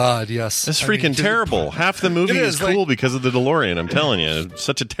 Oh, God, yes. It's freaking terrible. Half the movie is cool because of the DeLorean. I'm telling you, it's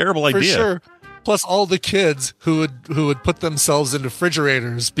such a terrible idea. For sure. Plus, all the kids who would put themselves in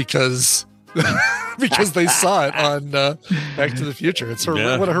refrigerators because they saw it on Back to the Future. It's what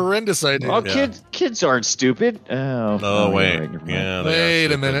a horrendous idea. Well, kids aren't stupid. Oh, wait. Yeah.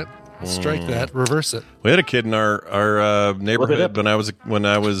 Wait a minute. Strike that. Reverse it. We had a kid in our neighborhood when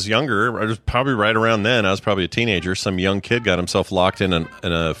I was younger. I was probably right around then. I was probably a teenager. Some young kid got himself locked in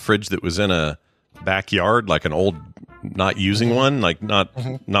a fridge that was in a backyard, like an old not using one, like not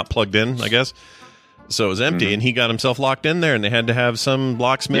plugged in, I guess. So it was empty, and he got himself locked in there, and they had to have some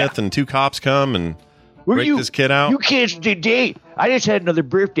locksmith and two cops come and break this kid out. You kids today, I just had another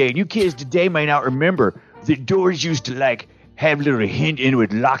birthday, and you kids today might not remember the doors used to have a little hint and it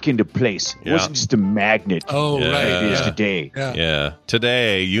would lock into place. It wasn't just a magnet. Oh, like right. it is today. Yeah.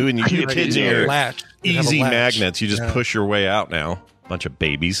 Today, you and your kids in your easy magnets, you just push your way out now. Bunch of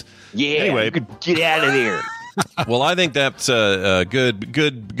babies. Yeah. Anyway, you could get out of there. Well, I think that's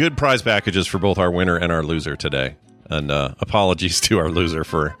good prize packages for both our winner and our loser today. And apologies to our loser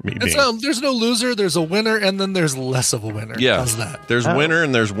for me being... There's no loser, there's a winner, and then there's less of a winner. Yeah. How's that? There's winner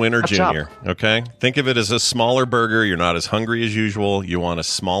and there's winner junior. Okay? Think of it as a smaller burger. You're not as hungry as usual. You want a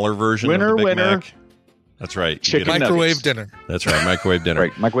smaller version of the Big Mac. That's right. Microwave dinner. That's right. Microwave dinner.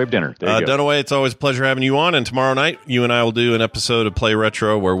 Right. Microwave dinner. There you go. Dunaway, it's always a pleasure having you on. And tomorrow night, you and I will do an episode of Play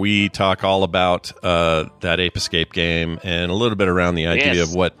Retro where we talk all about that Ape Escape game and a little bit around the idea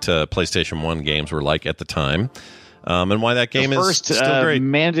of what PlayStation 1 games were like at the time. And why that game is still great.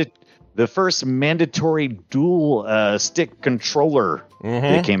 The first mandatory dual stick controller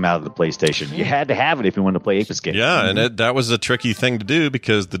that came out of the PlayStation. You had to have it if you wanted to play Ape Escape. Yeah, and that was a tricky thing to do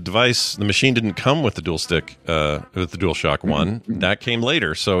because the machine didn't come with the dual stick, with the DualShock 1. That came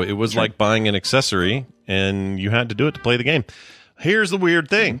later, so it was like buying an accessory, and you had to do it to play the game. Here's the weird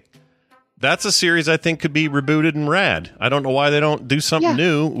thing. That's a series I think could be rebooted and rad. I don't know why they don't do something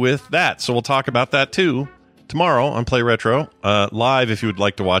new with that, so we'll talk about that too. Tomorrow on Play Retro, live if you would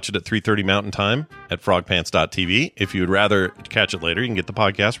like to watch it at 3:30 Mountain Time at frogpants.tv. If you would rather catch it later, you can get the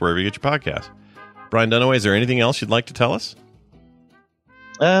podcast wherever you get your podcast. Brian Dunaway, is there anything else you'd like to tell us?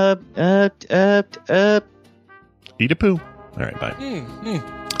 Eat a poo. All right, bye.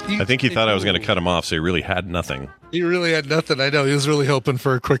 I think he thought I was going to cut him off, so he really had nothing. He really had nothing. I know. He was really hoping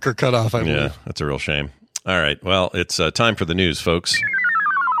for a quicker cutoff, I believe. Yeah, that's a real shame. All right, well, it's time for the news, folks.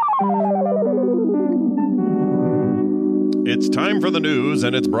 It's time for the news,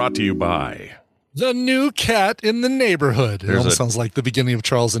 and it's brought to you by... The new cat in the neighborhood. It almost sounds like the beginning of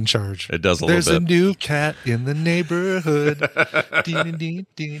Charles in Charge. It does a little bit. There's a new cat in the neighborhood.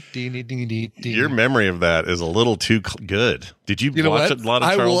 Your memory of that is a little too good. Did you, You know watch what? a lot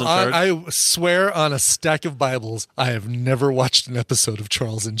of Charles in Charge? I swear on a stack of Bibles, I have never watched an episode of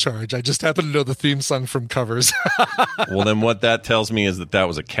Charles in Charge. I just happen to know the theme song from covers. Well, then what that tells me is that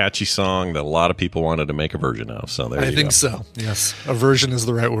was a catchy song that a lot of people wanted to make a version of. So there you go. I think so. Yes, a version is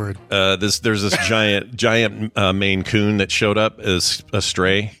the right word. There's this giant Maine Coon that showed up as a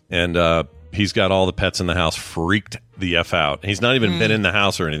stray, and he's got all the pets in the house freaked the F out. He's not even been in the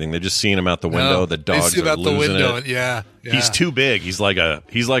house or anything. They're just seeing him out the window. No, the dogs they see are out the losing window, it. and yeah. He's too big. He's like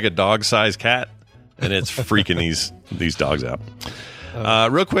a dog-sized cat, and it's freaking these dogs out.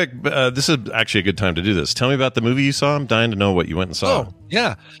 Real quick, this is actually a good time to do this. Tell me about the movie you saw. I'm dying to know what you went and saw. Oh,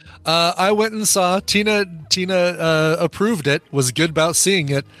 yeah. I went and saw. Tina approved it. Was good about seeing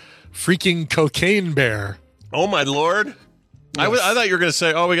it. Freaking Cocaine Bear. Oh my Lord! Yes. I thought you were going to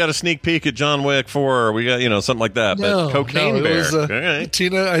say, "Oh, we got a sneak peek at John Wick 4." Or we got something like that. No, but Cocaine Bear. Was, okay.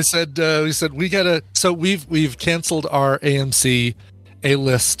 Tina, we said we gotta. So we've canceled our AMC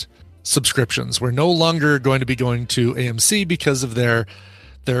A-list subscriptions. We're no longer going to be going to AMC because of their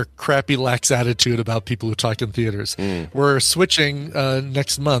crappy lax attitude about people who talk in theaters. We're switching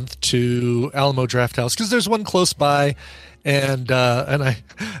next month to Alamo Drafthouse because there's one close by, and I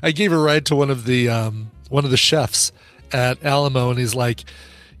gave a ride to one of the chefs at Alamo, and he's like,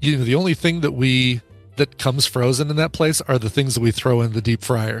 the only thing that comes frozen in that place are the things that we throw in the deep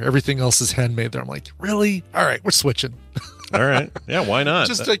fryer. Everything else is handmade there. I'm like, really? All right, we're switching. All right. Yeah, why not?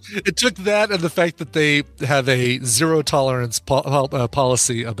 It took that and the fact that they have a zero tolerance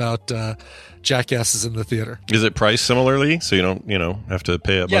policy about jackasses in the theater. Is it priced similarly, so you don't have to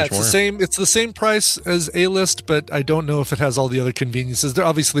pay a bunch more? It's the same price as A-list, but I don't know if it has all the other conveniences. There's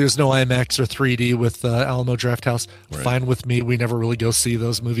no IMAX or 3D with Alamo Drafthouse. Right. Fine with me. We never really go see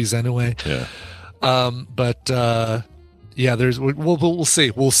those movies anyway. Yeah. We'll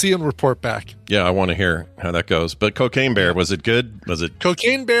see. We'll see and report back. Yeah, I want to hear how that goes. But Cocaine Bear, was it good?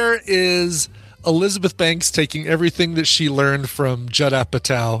 Cocaine Bear is Elizabeth Banks taking everything that she learned from Judd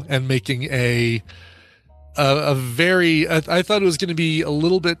Apatow and making a very. I thought it was going to be a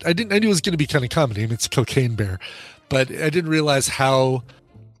little bit. I knew it was going to be kind of comedy. I mean, it's Cocaine Bear, but I didn't realize how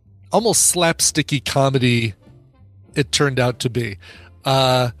almost slapsticky comedy it turned out to be.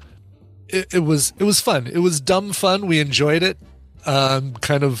 It was fun. It was dumb fun. We enjoyed it. I'm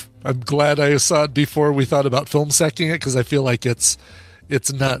glad I saw it before we thought about film sacking it because I feel like it's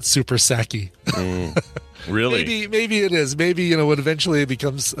not super sacky. Really? maybe it is. Maybe when eventually it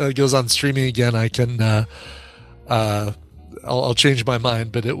becomes goes on streaming again, I can I'll change my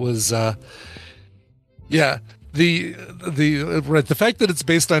mind. But it was the fact that it's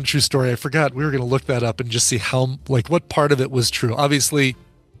based on true story. I forgot we were going to look that up and just see what part of it was true. Obviously,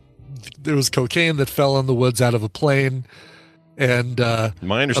 there was cocaine that fell in the woods out of a plane, and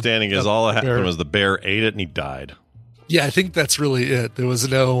my understanding is all that happened was the bear ate it and he died. Yeah, I think that's really it. There was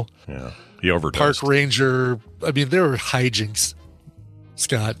no he overdosed. Park ranger. I mean, there were hijinks,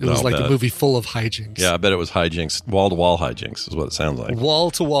 Scott. It was a movie full of hijinks. Yeah, I bet it was hijinks, wall-to-wall hijinks is what it sounds like.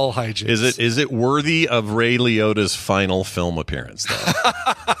 Wall-to-wall hijinks. Is it worthy of Ray Liotta's final film appearance,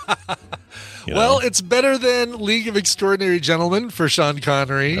 though? Well, it's better than League of Extraordinary Gentlemen for Sean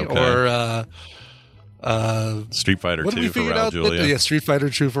Connery or Street Fighter 2 for Raul Julia. Street Fighter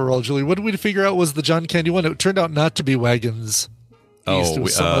 2 for Raul Julia. What did we figure out was the John Candy one? It turned out not to be Wagons.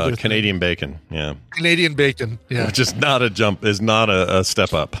 Canadian Bacon. Yeah. Canadian Bacon. Yeah. Which is not a jump, is not a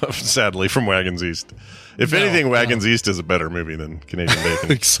step up, sadly, from Wagons East. If anything, Wagons East is a better movie than Canadian Bacon. I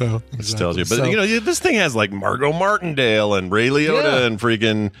think so. Exactly. Tells you. But, this thing has like Margot Martindale and Ray Liotta and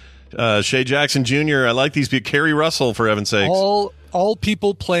freaking Shea Jackson Jr. I like these people. Kerry Russell, for heaven's sakes. All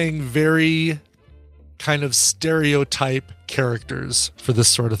people playing very kind of stereotype characters for this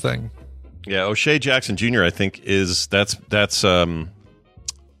sort of thing. Yeah, O'Shea Jackson Jr. I think that's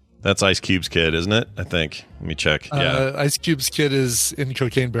Ice Cube's kid, isn't it? I think. Let me check. Yeah, Ice Cube's kid is in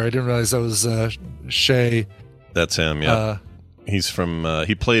Cocaine Bear. I didn't realize that was Shea. That's him. Yeah, he's from.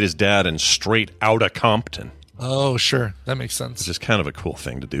 He played his dad in Straight Outta Compton. Oh, sure, that makes sense. It's just kind of a cool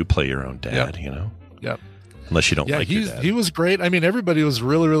thing to do. Play your own dad, Yep. Unless you don't like your dad. He was great. I mean, everybody was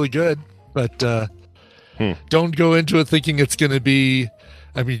really, really good, but don't go into it thinking it's going to be.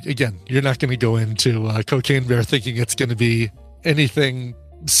 I mean, again, you're not going to go into Cocaine Bear thinking it's going to be anything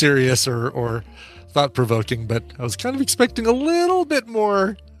serious or thought-provoking, but I was kind of expecting a little bit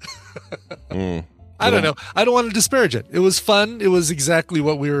more. I don't know. I don't want to disparage it. It was fun. It was exactly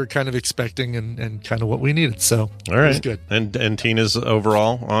what we were kind of expecting and kind of what we needed. So all right. It was good. And Tina's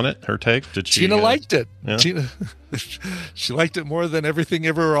overall on it, her take? Tina liked it. Yeah? She liked it more than Everything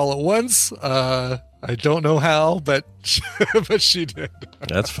Everywhere All at Once. I don't know how, but she did.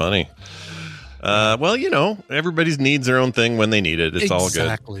 That's funny. Well, everybody's needs their own thing when they need it. It's all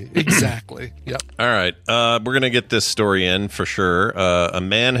good. Exactly. Yep. All right. We're going to get this story in for sure. A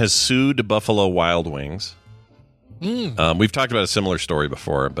man has sued Buffalo Wild Wings. We've talked about a similar story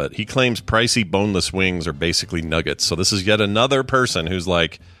before, but he claims pricey boneless wings are basically nuggets. So this is yet another person who's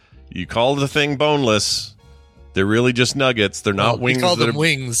like, you call the thing boneless, they're really just nuggets. They're not wings. We call them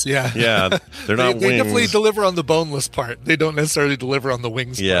wings, yeah. Yeah, they're not wings. They definitely deliver on the boneless part. They don't necessarily deliver on the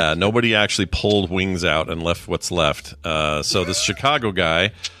wings part. Yeah, nobody actually pulled wings out and left what's left. So this Chicago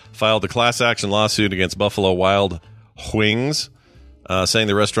guy filed a class action lawsuit against Buffalo Wild Wings, saying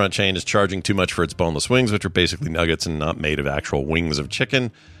the restaurant chain is charging too much for its boneless wings, which are basically nuggets and not made of actual wings of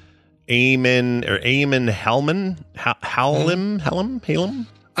chicken. Eamon Hallam.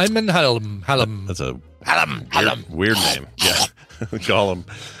 That's a weird name. Yeah, we call him.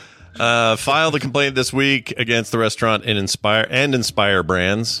 Filed a complaint this week against the restaurant and Inspire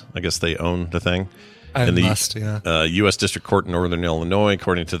Brands. I guess they own the thing. In the U.S. District Court in Northern Illinois,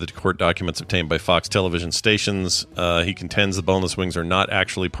 according to the court documents obtained by Fox television stations. He contends the boneless wings are not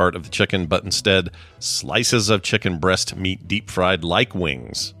actually part of the chicken, but instead slices of chicken breast meat deep fried like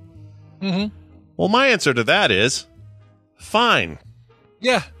wings. Mm-hmm. Well, my answer to that is fine.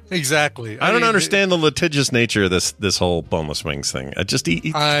 Yeah, exactly. I don't understand the litigious nature of this whole boneless wings thing. I just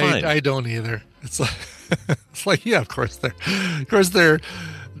eat fine. I don't either. It's like yeah, of course they're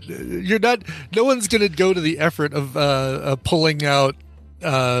you're not. No one's going to go to the effort of pulling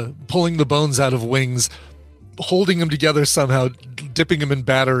the bones out of wings, holding them together somehow, dipping them in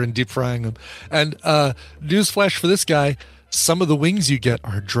batter and deep frying them. And newsflash for this guy: some of the wings you get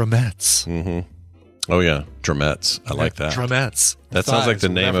are drumettes. Mm-hmm. Oh yeah, drumettes. I like that. Drumettes. That sounds like the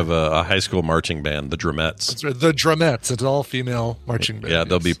name of a high school marching band, the Drumettes. That's right, the Drumettes. It's all female marching band. Yeah,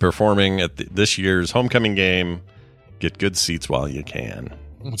 they'll be performing at this year's homecoming game. Get good seats while you can.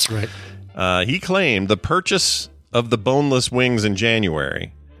 That's right. He claimed the purchase of the boneless wings in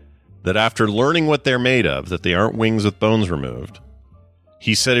January, that after learning what they're made of, that they aren't wings with bones removed,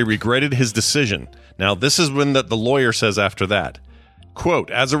 he said he regretted his decision. Now, this is when the lawyer says after that, quote,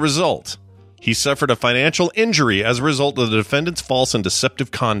 as a result, he suffered a financial injury as a result of the defendant's false and deceptive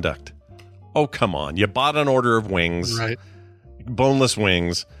conduct. Oh, come on. You bought an order of wings. Right. Boneless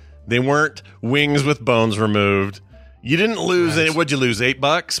wings. They weren't wings with bones removed. You didn't lose any. What'd you lose?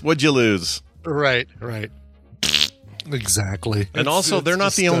 $8? What'd you lose? Right. Exactly. And also, they're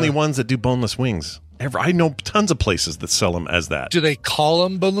not the only ones that do boneless wings. I know tons of places that sell them as that. Do they call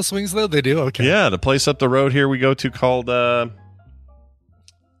them boneless wings, though? They do? Okay. Yeah, the place up the road here we go to called, The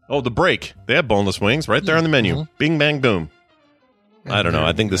Break. They have boneless wings right there on the menu. Mm-hmm. Bing, bang, boom. I don't know.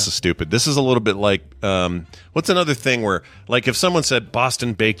 I think this is stupid. This is a little bit like, what's another thing where, like if someone said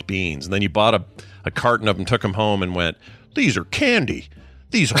Boston baked beans, and then you bought a carton of them, took them home and went, these are candy.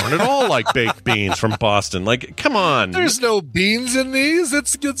 These aren't at all like baked beans from Boston. Like, come on. There's no beans in these.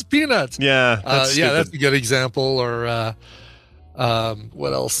 It's peanuts. Yeah, that's that's a good example. Or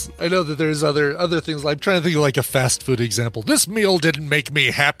what else? I know that there's other things. I'm trying to think of like a fast food example. This meal didn't make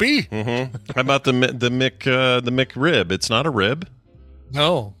me happy. Mm-hmm. How about the McRib? It's not a rib.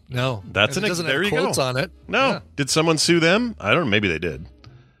 No. That's it doesn't have quotes on it. No. Yeah. Did someone sue them? I don't know. Maybe they did.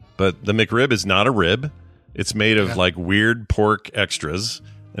 But the McRib is not a rib. It's made of like weird pork extras,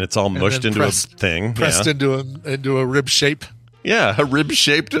 and it's all mushed into a thing. Pressed into a rib shape. Yeah, a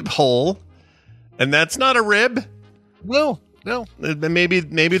rib-shaped hole. And that's not a rib? No. Maybe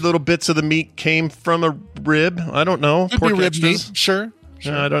little bits of the meat came from a rib. I don't know. Could pork be rib extras. Meat. Sure.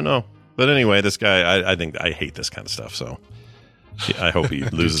 I don't know. But anyway, this guy, I think I hate this kind of stuff, so I hope he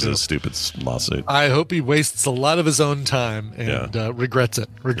loses his stupid lawsuit. I hope he wastes a lot of his own time and regrets it.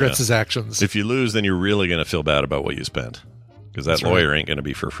 Regrets his actions. If you lose, then you're really going to feel bad about what you spent, because that lawyer ain't going to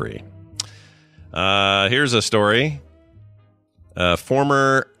be for free. Here's a story.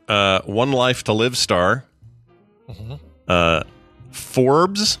 Former One Life to Live star,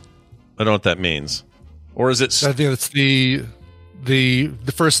 Forbes. I don't know what that means. Or is it? I think it's the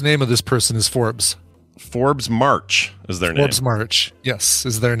first name of this person is Forbes. Forbes March is their name. Forbes March, yes,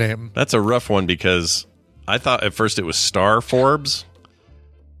 is their name. That's a rough one because I thought at first it was Star Forbes.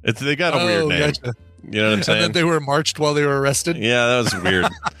 They got a weird name. Gotcha. You know what I'm saying? And then they were marched while they were arrested. Yeah, that was weird.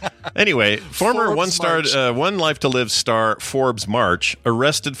 Anyway, former One Life to Live star Forbes March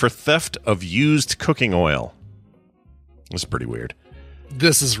arrested for theft of used cooking oil. It's pretty weird.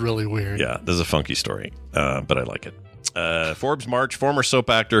 This is really weird. Yeah, this is a funky story, but I like it. Forbes March, former soap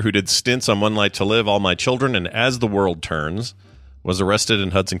actor who did stints on One Life to Live, All My Children, and As the World Turns, was arrested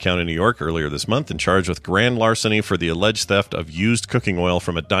in Hudson County, New York earlier this month and charged with grand larceny for the alleged theft of used cooking oil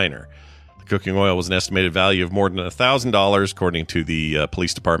from a diner. The cooking oil was an estimated value of more than $1,000, according to the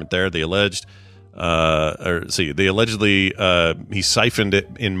police department there. The alleged They allegedly he siphoned it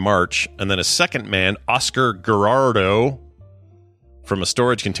in March, and then a second man, Oscar Gerardo, from a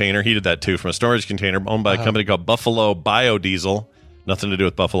storage container. He did that too, from a storage container owned by a company called Buffalo Biodiesel. Nothing to do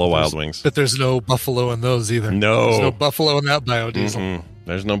with Buffalo Wild Wings. But there's no buffalo in those either. No. There's no buffalo in that biodiesel. Mm-mm.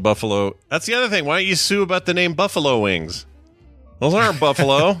 There's no buffalo. That's the other thing. Why don't you sue about the name Buffalo Wings? Those aren't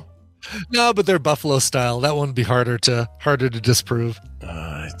buffalo. No, but they're buffalo style. That one would be harder to disprove.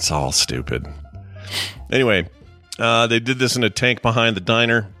 It's all stupid. Anyway, they did this in a tank behind the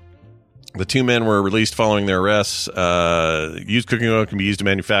diner. The two men were released following their arrests. Used cooking oil can be used to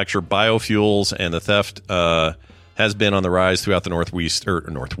manufacture biofuels, and the theft has been on the rise throughout the northeast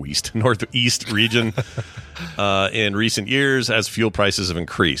region in recent years as fuel prices have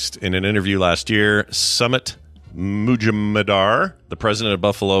increased. In an interview last year, Summit Mujamidar, the president of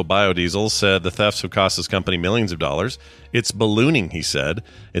Buffalo Biodiesel, said the thefts have cost his company millions of dollars. It's ballooning, he said.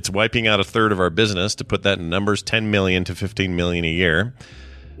 It's wiping out a third of our business. To put that in numbers, 10 million to 15 million a year.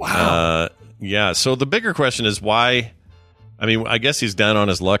 Wow. Yeah. So the bigger question is why. I mean, I guess he's down on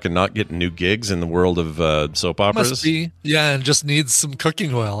his luck and not getting new gigs in the world of soap operas. Must be, yeah, and just needs some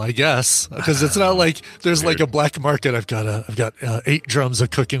cooking oil, I guess, because it's not like there's like a black market. I've got 8 drums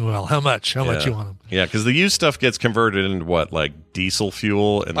of cooking oil. How much? How much you want them? Yeah, because the used stuff gets converted into what, like diesel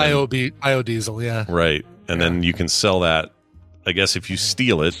fuel and biodiesel, yeah, right, and then you can sell that. I guess if you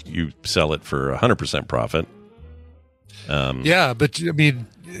steal it, you sell it for 100% profit. Yeah, but I mean,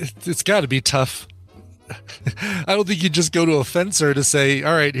 it's got to be tough. I don't think you just go to a fencer to say,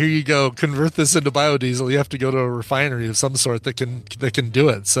 all right, here you go, convert this into biodiesel. You have to go to a refinery of some sort that can do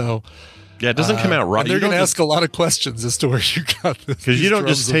it. So yeah, it doesn't come out right. They're going to ask a lot of questions as to where you got this. Because you don't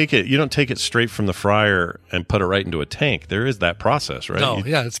just take it. You don't take it straight from the fryer and put it right into a tank. There is that process, right? No,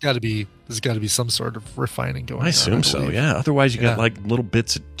 yeah, it's got to be. There's got to be some sort of refining going on. I assume so. Yeah. Otherwise, you got like little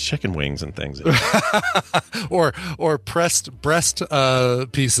bits of chicken wings and things. or pressed breast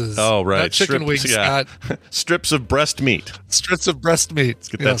pieces. Oh, right. Not chicken wings. Yeah. Strips of breast meat. Strips of breast meat. Let's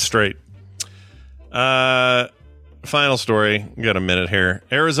get that straight. Final story. We got a minute here.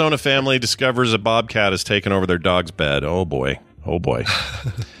 Arizona family discovers a bobcat has taken over their dog's bed. Oh boy. Oh boy.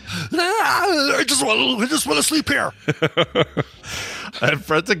 I just want to sleep here.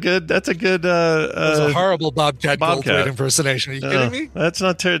 That's a good. That's a horrible Bobcat Goldthwait impersonation. Are you kidding me? That's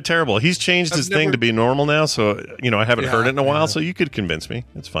not terrible. He's changed his thing to be normal now, so I haven't heard it in a while. So you could convince me.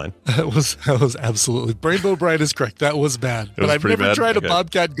 It's fine. That was absolutely. Rainbow Bright is correct. That was bad, but I've never tried a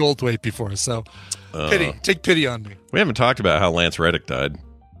Bobcat Goldthwait before. So take pity on me. We haven't talked about how Lance Reddick died.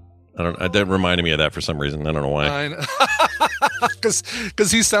 That reminded me of that for some reason. I don't know why.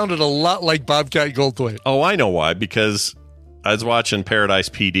 Because he sounded a lot like Bobcat Goldthwait. Oh, I know why. Because I was watching Paradise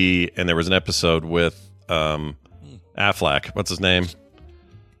PD, and there was an episode with Affleck. What's his name?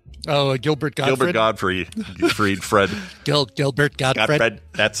 Oh, Gilbert Gottfried. Gilbert Gottfried. Fred. Gilbert Gottfried.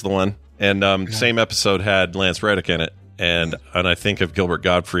 That's the one. And same episode had Lance Reddick in it. And I think of Gilbert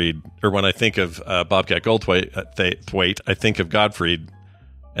Gottfried, or when I think of Bobcat Goldthwait, I think of Gottfried.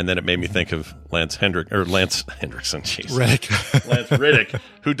 And then it made me think of Lance Hendrickson, jeez. Lance Riddick,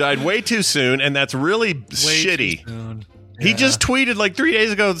 who died way too soon, and that's really shitty. Yeah. He just tweeted like 3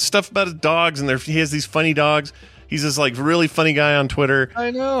 days ago stuff about his dogs, and he has these funny dogs. He's this like really funny guy on Twitter.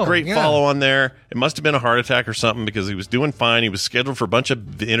 I know. Great follow on there. It must have been a heart attack or something because he was doing fine. He was scheduled for a bunch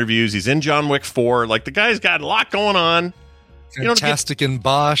of interviews. He's in John Wick 4. Like the guy's got a lot going on. Fantastic in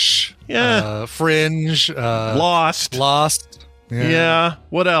Bosch. Yeah. Fringe. Lost. Yeah.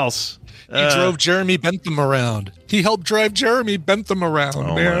 What else? He drove Jeremy Bentham around. He helped drive Jeremy Bentham around,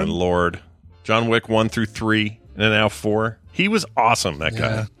 oh, man. My Lord. John Wick 1 through 3 and now 4. He was awesome, that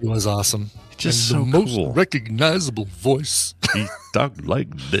guy. He was awesome. Just so the most cool. Recognizable voice. He talked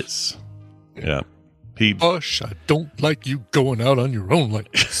like this. Yeah. Hush, I don't like you going out on your own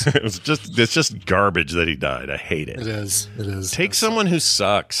like this. It's just garbage that he died. I hate it. It is. Take someone who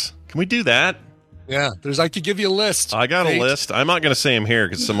sucks. Can we do that? Yeah, I could give you a list. I got a list. I'm not going to say them here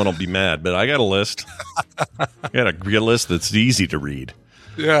because someone will be mad, but I got a list. I got a list that's easy to read.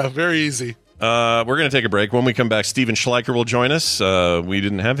 Yeah, very easy. We're going to take a break. When we come back, Steven Schleicher will join us. We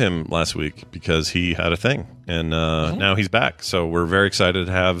didn't have him last week because he had a thing, and now he's back. So we're very excited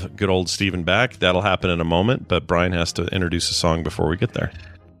to have good old Steven back. That'll happen in a moment, but Brian has to introduce a song before we get there.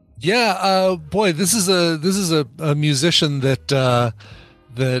 Yeah, boy, this is a musician that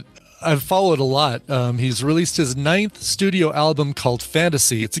I've followed a lot. He's released his 9th studio album called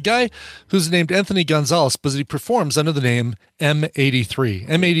Fantasy. It's a guy who's named Anthony Gonzalez, but he performs under the name M83.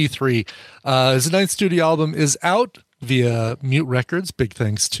 M83. His 9th studio album is out via Mute Records. Big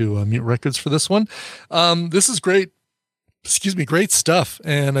thanks to Mute Records for this one. This is great. Great stuff.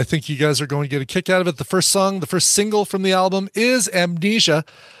 And I think you guys are going to get a kick out of it. The first single from the album is Amnesia.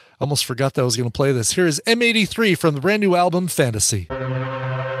 Almost forgot that I was going to play this. Here is M83 from the brand new album, Fantasy.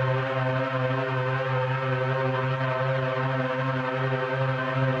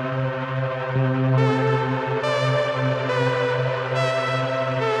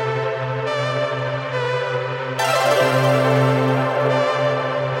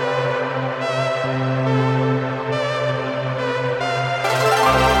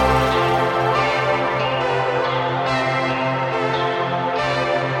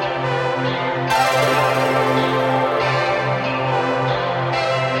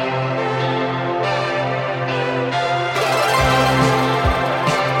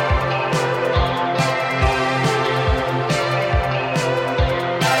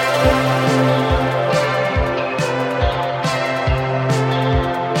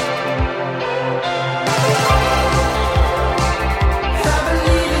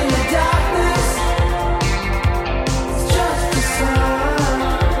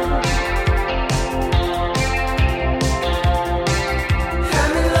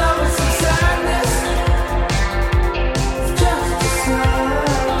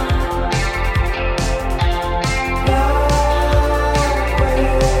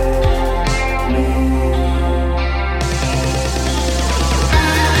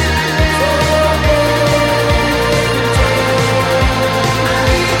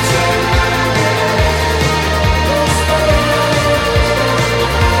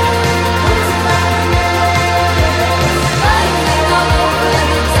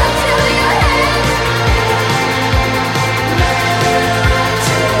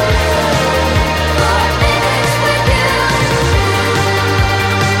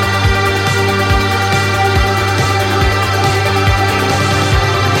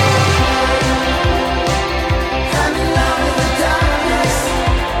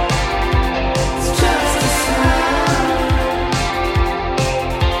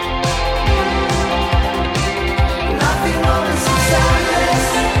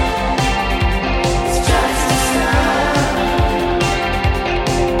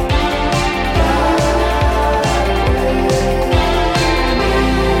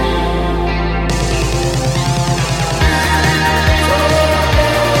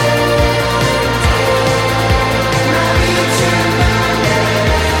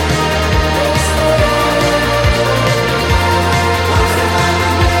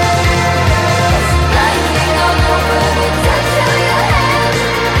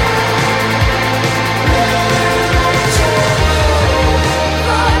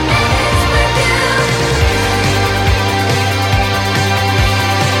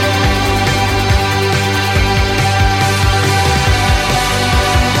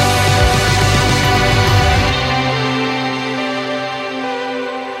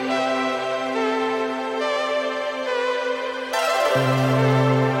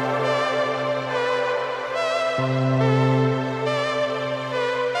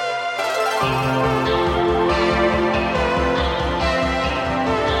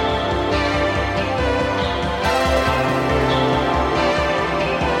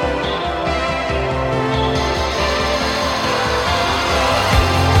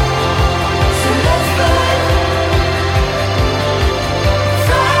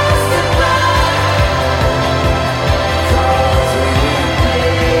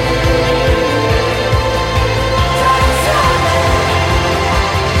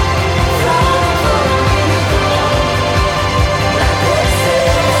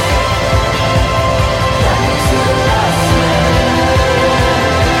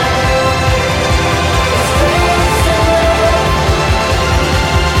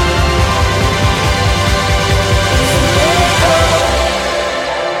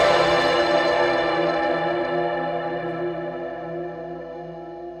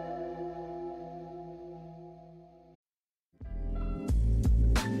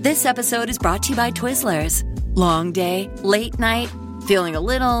 This episode is brought to you by Twizzlers. Long day, late night, feeling a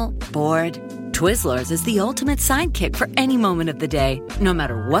little bored? Twizzlers is the ultimate sidekick for any moment of the day, no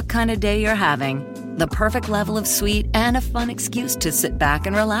matter what kind of day you're having. The perfect level of sweet and a fun excuse to sit back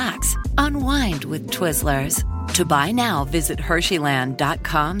and relax. Unwind with Twizzlers. To buy now, visit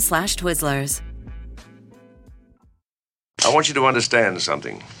Hersheyland.com/Twizzlers. I want you to understand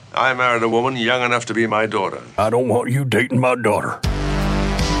something. I married a woman young enough to be my daughter. I don't want you dating my daughter.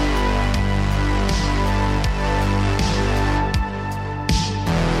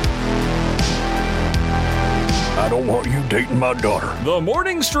 I don't want you dating my daughter. The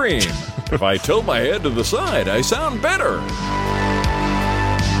morning stream. If I tilt my head to the side, I sound better.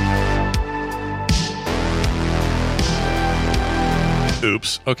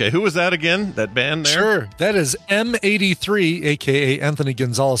 Oops. Okay, who was that again? That band there? Sure. That is M83, a.k.a. Anthony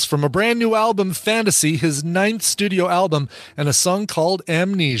Gonzalez, from a brand new album, Fantasy, his 9th studio album, and a song called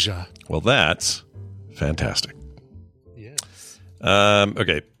Amnesia. Well, that's fantastic. Yes.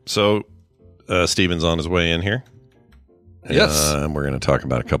 Okay, so Steven's on his way in here. Yes. And we're going to talk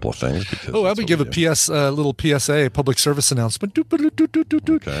about a couple of things. I would give a little PSA, public service announcement.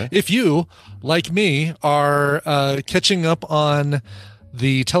 Okay. If you, like me, are catching up on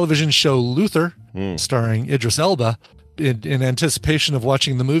the television show Luther, starring Idris Elba, in anticipation of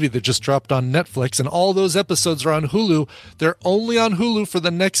watching the movie that just dropped on Netflix, and all those episodes are on Hulu. They're only on Hulu for the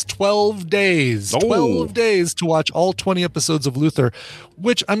next 12 days. 12 days to watch all 20 episodes of Luther,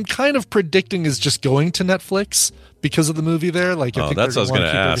 which I'm kind of predicting is just going to Netflix because of the movie there. Like, I think that's what I was going to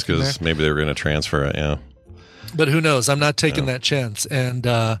ask, because because maybe they were going to transfer it, yeah. But who knows? I'm not taking that chance. And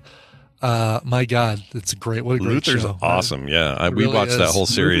my God, it's great. What a great Luther's show. awesome, yeah. We really watched that whole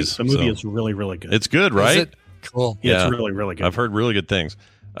series. The movie is really, really good. It's good, right? Is it? Cool. Yeah, it's really, really good. I've heard really good things.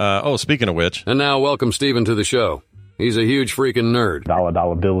 Speaking of which. And now welcome Steven to the show. He's a huge freaking nerd.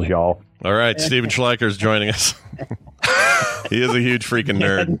 $1 bills, y'all. All right, Steven Schleicher's joining us. He is a huge freaking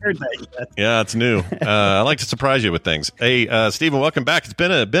nerd. Yeah, it's new. I like to surprise you with things. Hey, Steven, welcome back. It's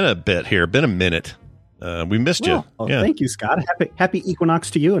been a bit here, been a minute. We missed you. Well, yeah. Thank you, Scott. Happy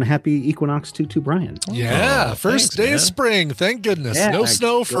Equinox to you, and happy Equinox to Brian. Yeah, first day of spring. Thank goodness. Yeah, no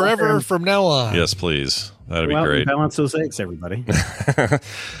snow forever from now on. Yes, please. That'd be Well, great. balance those eggs, everybody.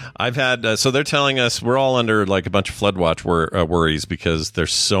 I've had so they're telling us we're all under like a bunch of flood watch worries because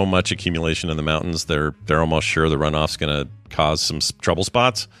there's so much accumulation in the mountains. They're almost sure the runoff's going to cause some trouble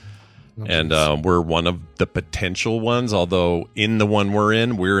spots. And we're one of the potential ones, although in the one we're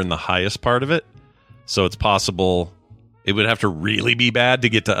in the highest part of it. So it's possible it would have to really be bad to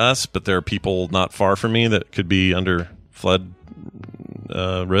get to us, but there are people not far from me that could be under flood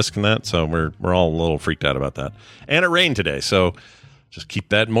risk and that. So we're all a little freaked out about that. And it rained today, so just keep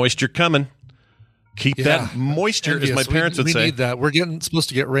that moisture coming. Keep that moisture, as my parents would say. We need that. We're supposed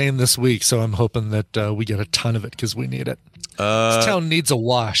to get rain this week, so I'm hoping that we get a ton of it because we need it. This town needs a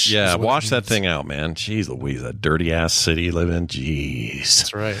wash. Yeah, wash that thing out, man. Jeez Louise, that dirty-ass city you live in. Jeez.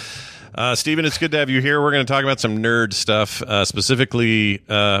 That's right. Steven, it's good to have you here. We're going to talk about some nerd stuff, specifically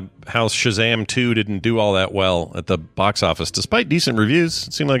how Shazam 2 didn't do all that well at the box office, despite decent reviews.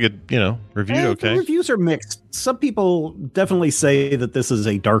 It seemed like it, reviewed okay. The reviews are mixed. Some people definitely say that this is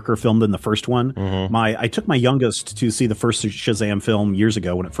a darker film than the first one. Mm-hmm. I took my youngest to see the first Shazam film years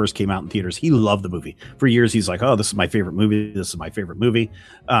ago when it first came out in theaters. He loved the movie. For years, he's like, oh, this is my favorite movie. This is my favorite movie.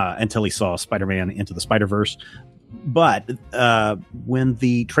 Until he saw Spider-Man Into the Spider-Verse. But when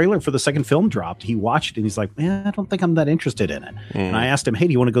the trailer for the second film dropped, he watched it and he's like, man, I don't think I'm that interested in it. And I asked him, hey,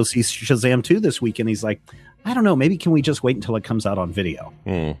 do you want to go see Shazam 2 this week? And he's like, I don't know. Maybe can we just wait until it comes out on video?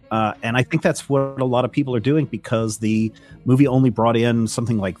 And I think that's what a lot of people are doing because the movie only brought in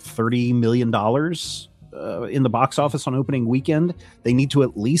something like $30 million in the box office on opening weekend. They need to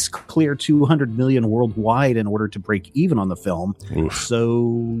at least clear 200 million worldwide in order to break even on the film. Oof.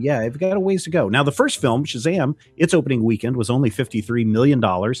 So yeah, they've got a ways to go. Now the first film, Shazam, its opening weekend was only $53 million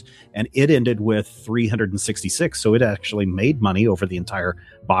and it ended with 366. So it actually made money over the entire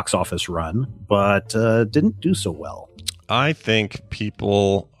box office run, but didn't do so well. I think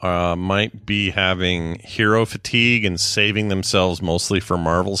people might be having hero fatigue and saving themselves mostly for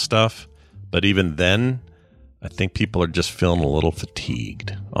Marvel stuff. But even then, I think people are just feeling a little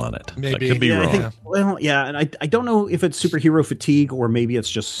fatigued on it. Maybe. I could be wrong. And I don't know if it's superhero fatigue or maybe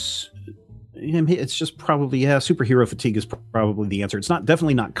it's just probably, superhero fatigue is probably the answer. It's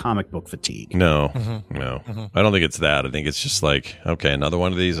definitely not comic book fatigue. No. I don't think it's that. I think it's just like, okay, another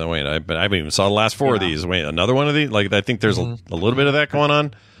one of these. Oh, wait, I haven't even saw the last four of these. Wait, another one of these? Like, I think there's a little bit of that going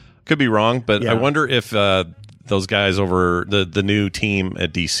on. Could be wrong, but I wonder if those guys over the new team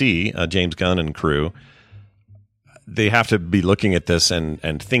at DC, James Gunn and crew, they have to be looking at this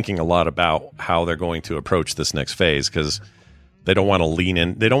and thinking a lot about how they're going to approach this next phase because they don't want to lean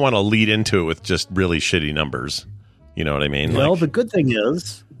in. They don't want to lead into it with just really shitty numbers. You know what I mean? Well, the good thing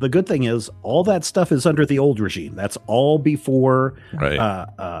is all that stuff is under the old regime. That's all before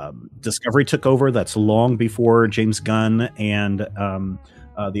Discovery took over. That's long before James Gunn and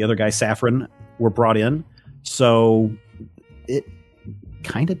the other guy, Safran, were brought in. So it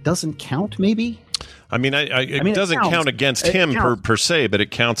kind of doesn't count, maybe. I mean, it doesn't count against him per se, but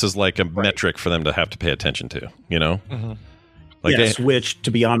it counts as like a metric for them to have to pay attention to, you know? Mm-hmm. Like yes, which, to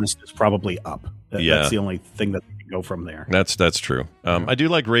be honest, is probably up. That's the only thing that can go from there. That's true. I do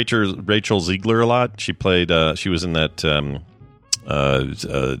like Rachel Ziegler a lot. She played, she was in that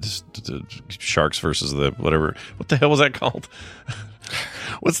Sharks versus the whatever. What the hell was that called?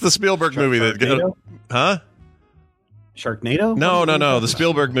 What's the Spielberg movie that? Huh? Sharknado? No. The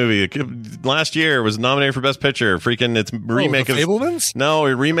Spielberg movie last year was nominated for Best Picture. Freaking, it's remake the of Fablemans? No,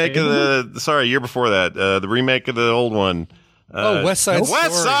 a remake of the year before that. The remake of the old one. West Side Story.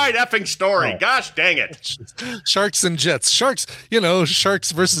 West Side effing Story. Gosh dang it. Sharks and Jets. Sharks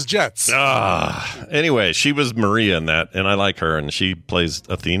versus Jets. Anyway, she was Maria in that, and I like her, and she plays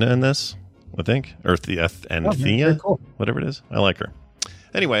Athena in this, I think. Or Athena, cool. Whatever it is. I like her.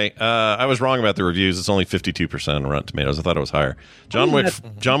 Anyway, I was wrong about the reviews. It's only 52% on Rotten Tomatoes. I thought it was higher. John Wick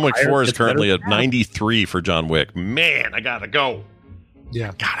 4 is currently at 93 for John Wick. Man, I gotta go.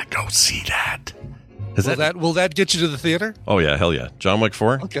 Yeah. Gotta go see that. Will that get you to the theater? Oh, yeah. Hell yeah. John Wick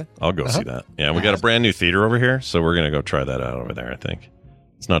 4? Okay. I'll go see that. Yeah, we got a brand new theater over here, so we're going to go try that out over there, I think.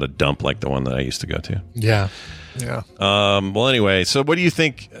 It's not a dump like the one that I used to go to. Yeah. Yeah. Well, anyway, so what do you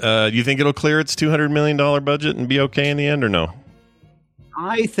think? Do you think it'll clear its $200 million budget and be okay in the end, or no?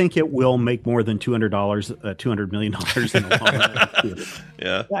 I think it will make more than $200 million in the long run.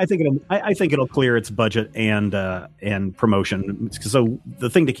 Yeah, I think it'll clear its budget and promotion. So the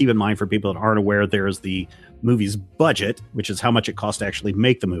thing to keep in mind for people that aren't aware, there's the movie's budget, which is how much it costs to actually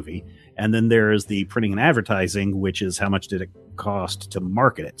make the movie, and then there is the printing and advertising, which is how much did it cost to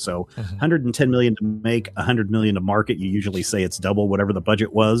market it. So $110 million to make, $100 million to market. You usually say it's double whatever the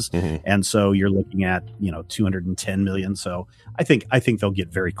budget was, and so you're looking at $210 million. So I think they'll get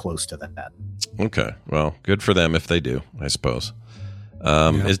very close to that. Okay, well, good for them if they do, I suppose.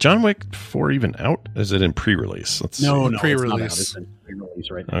 Is John Wick 4 even out? Is it in pre-release? No, pre-release. It's in pre-release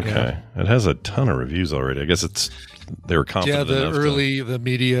right now. Okay, it has a ton of reviews already. I guess they were confident. Yeah, the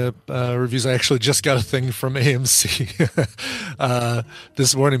media reviews. I actually just got a thing from AMC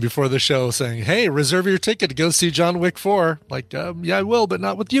this morning before the show saying, "Hey, reserve your ticket to go see John Wick 4." Like, yeah, I will, but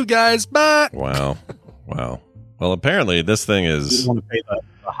not with you guys. Bye. Wow. Well, apparently this thing is. You don't want to pay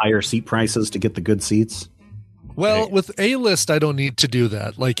the higher seat prices to get the good seats. Well, with A-List, I don't need to do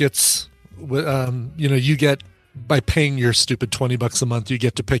that. Like you get, by paying your stupid $20 a month, you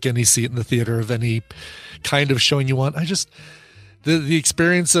get to pick any seat in the theater of any kind of showing you want. The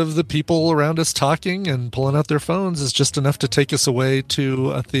experience of the people around us talking and pulling out their phones is just enough to take us away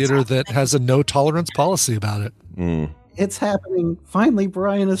to a theater that has a no tolerance policy about it. It's happening. Finally,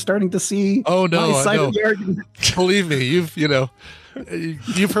 Brian is starting to see. Oh no! my side of the argument. Believe me,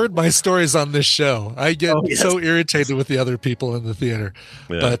 you've heard my stories on this show. I get so irritated with the other people in the theater.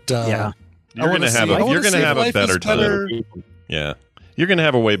 Yeah. But you're going to have a better time. Yeah, you're going to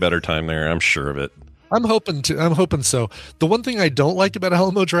have a way better time there. I'm sure of it. I'm hoping so. The one thing I don't like about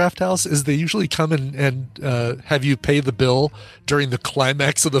Alamo Drafthouse is they usually come and have you pay the bill during the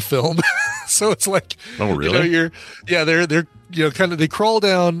climax of the film. So it's like, oh really? They're kind of, they crawl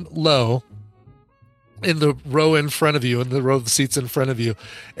down low in the row in front of you, in the row of the seats in front of you,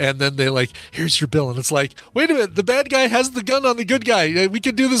 and then they like, here's your bill, and it's like, wait a minute, the bad guy has the gun on the good guy. We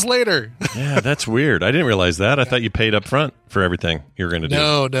can do this later. Yeah, that's weird. I didn't realize that. I thought you paid up front for everything you're going to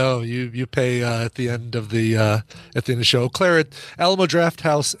do. No, you pay at the end of the show. Claire, Alamo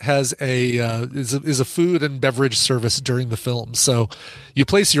Drafthouse has is a food and beverage service during the film, so you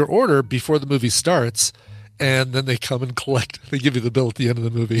place your order before the movie starts. And then they come and collect. They give you the bill at the end of the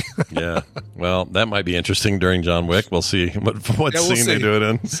movie. Yeah. Well, that might be interesting during John Wick. We'll see what scene they do it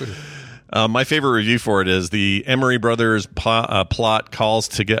in. My favorite review for it is the Emery Brothers plot calls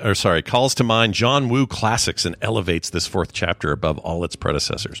to mind John Woo classics and elevates this fourth chapter above all its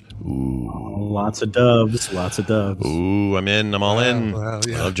predecessors. Ooh. Lots of doves. Ooh, I'm in. I'm all in. Wow,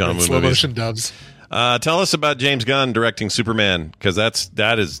 yeah. I love John Woo slow movies. motion doves. Tell us about James Gunn directing Superman, because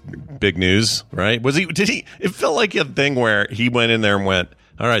that is big news, right? It felt like a thing where he went in there and went,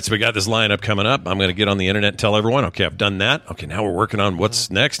 all right, so we got this lineup coming up. I'm going to get on the internet and tell everyone, okay, I've done that. Okay, now we're working on what's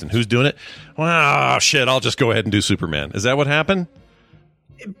next and who's doing it. Wow, shit, I'll just go ahead and do Superman. Is that what happened?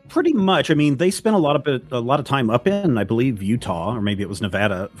 Pretty much. I mean, they spent a lot of time up in, I believe, Utah, or maybe it was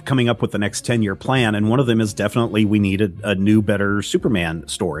Nevada, coming up with the next 10-year plan. And one of them is definitely we needed a new, better Superman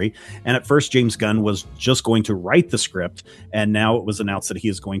story. And at first, James Gunn was just going to write the script. And now it was announced that he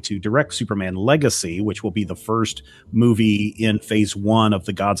is going to direct Superman Legacy, which will be the first movie in phase 1 of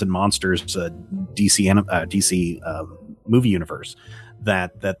the Gods and Monsters DC movie universe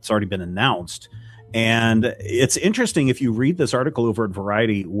that's already been announced. And it's interesting if you read this article over at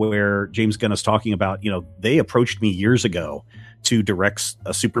Variety where James Gunn is talking about, they approached me years ago to direct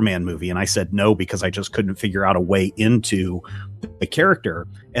a Superman movie. And I said no, because I just couldn't figure out a way into the character.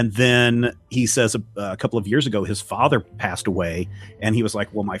 And then he says a couple of years ago, his father passed away. And he was like,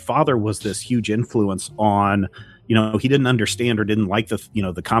 well, my father was this huge influence on, he didn't understand or didn't like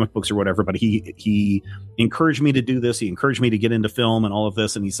the comic books or whatever, but he encouraged me to do this. He encouraged me to get into film and all of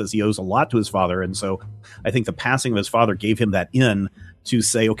this. And he says he owes a lot to his father. And so I think the passing of his father gave him that in to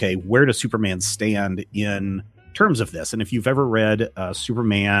say, okay, where does Superman stand in terms of this? And if you've ever read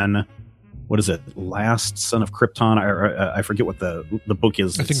Superman, what is it? Last Son of Krypton. I forget what the book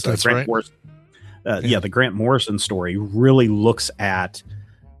is. I think that's Grant Morrison. The Grant Morrison story really looks at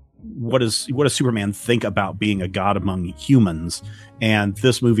what does Superman think about being a god among humans, and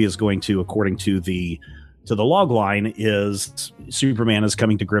this movie is going to, according to the log line, is Superman is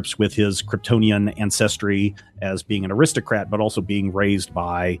coming to grips with his Kryptonian ancestry as being an aristocrat, but also being raised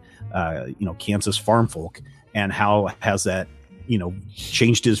by Kansas farm folk, and how has that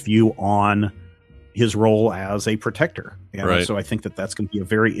changed his view on his role as a protector. And right. So I think that's going to be a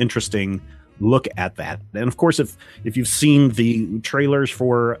very interesting look at that. And of course, if you've seen the trailers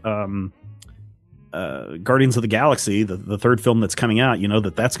for Guardians of the Galaxy, the third film that's coming out,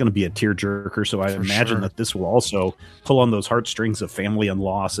 that's going to be a tearjerker. So I imagine that this will also pull on those heartstrings of family and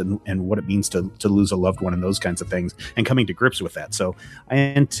loss and what it means to lose a loved one and those kinds of things, and coming to grips with that. So I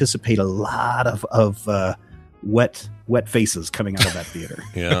anticipate a lot of wet faces coming out of that theater.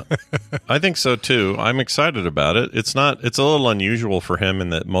 Yeah, I think so too. I'm excited about it. It's a little unusual for him in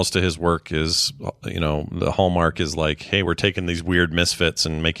that most of his work is, the hallmark is like, hey, we're taking these weird misfits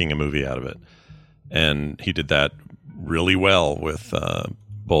and making a movie out of it. And he did that really well with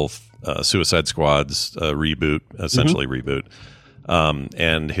both Suicide Squad's reboot, essentially reboot,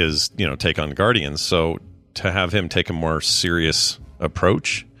 and his, take on Guardians. So to have him take a more serious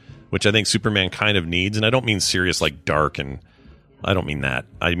approach, which I think Superman kind of needs. And I don't mean serious like dark, and I don't mean that.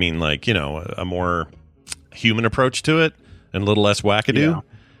 I mean like, a more human approach to it and a little less wackadoo. Yeah.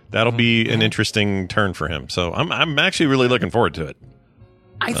 That'll be an interesting turn for him. So I'm actually really looking forward to it.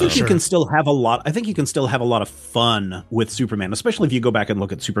 I think you can still have a lot. I think you can still have a lot of fun with Superman, especially if you go back and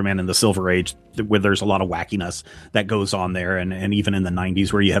look at Superman in the Silver Age, where there's a lot of wackiness that goes on there, and even in the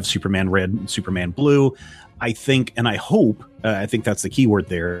 90s where you have Superman Red and Superman Blue. I think, and I hope, I think that's the key word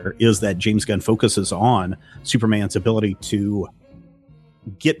there, is that James Gunn focuses on Superman's ability to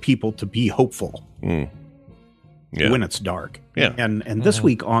get people to be hopeful when it's dark. Yeah. And this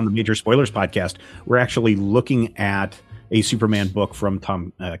week on the Major Spoilers podcast, we're actually looking at a Superman book from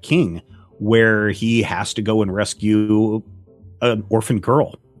Tom King, where he has to go and rescue an orphan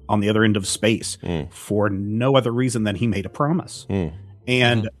girl on the other end of space for no other reason than he made a promise.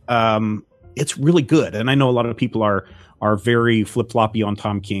 And it's really good. And I know a lot of people are very flip-floppy on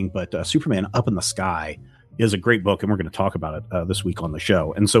Tom King, but Superman Up in the Sky is a great book, and we're going to talk about it this week on the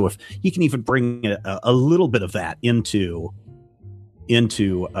show. And so if he can even bring a little bit of that into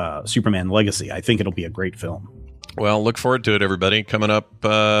Superman Legacy, I think it'll be a great film. Well, look forward to it, everybody. Coming up,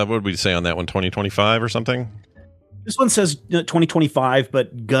 what did we say on that one, 2025 or something? This one says 2025,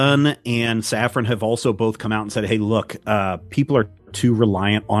 but Gunn and Safran have also both come out and said, hey, look, people are too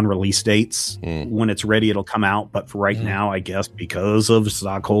reliant on release dates. When it's ready, it'll come out. But for right now, I guess because of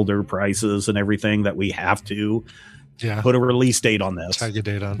stockholder prices and everything, that we have to put a release date on this. Tag a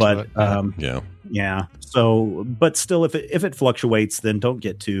date on but it. Yeah. So, but still, if it fluctuates, then don't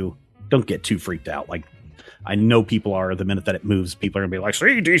get too freaked out. Like, I know people are, the minute that it moves, people are going to be like,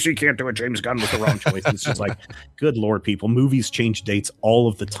 see, DC can't do it. James Gunn was the wrong choice. It's just like, good Lord, people. Movies change dates all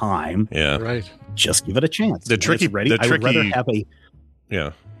of the time. Yeah. Right. Just give it a chance. The tricky, ready. I would rather have a...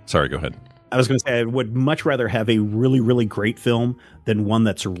 Yeah. Sorry, go ahead. I was going to say, I would much rather have a really, really great film than one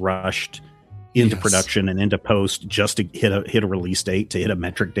that's rushed into production and into post just to hit a release date, to hit a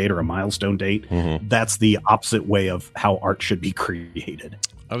metric date or a milestone date. That's the opposite way of how art should be created.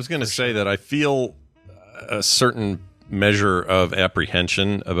 I was going to say that I feel a certain measure of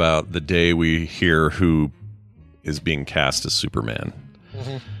apprehension about the day we hear who is being cast as Superman,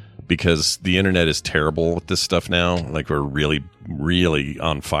 because the internet is terrible with this stuff now. Like, we're really, really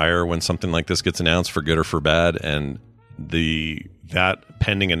on fire when something like this gets announced, for good or for bad. And that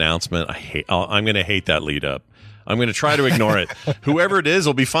pending announcement, I'm going to hate that lead up. I'm going to try to ignore it. Whoever it is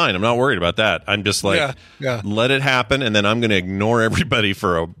will be fine. I'm not worried about that. I'm just like, let it happen, and then I'm going to ignore everybody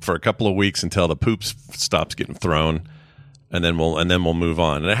for a couple of weeks until the poop stops getting thrown, and then we'll move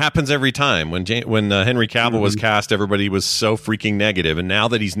on. And it happens every time. When Henry Cavill was cast, everybody was so freaking negative, and now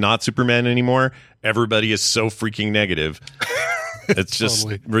that he's not Superman anymore, everybody is so freaking negative. It's just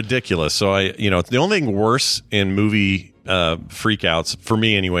ridiculous. So it's the only thing worse in movie freakouts for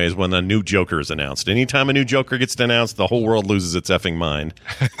me anyway is when a new Joker is announced. Anytime a new Joker gets announced, the whole world loses its effing mind.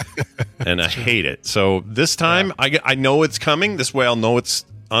 And I hate it. So this time I know it's coming. This way I'll know it's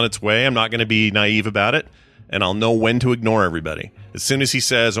on its way. I'm not going to be naive about it. and I'll know when to ignore everybody. As soon as he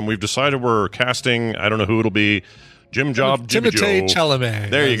says, and we've decided we're casting, I don't know who it'll be, Timothée Chalamet.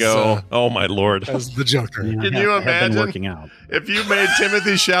 There you go. Oh, my Lord. As the Joker. Yeah, Can you imagine working out. if you made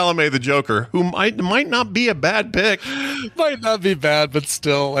Timothée Chalamet the Joker, who might not be a bad pick? Might not be bad, but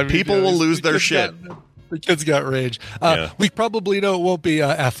still. I mean, people will lose their shit. The kid's got rage. Yeah. We probably know it won't be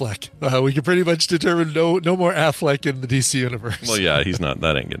Affleck. We can pretty much determine no more Affleck in the DC universe. Well, yeah, he's not.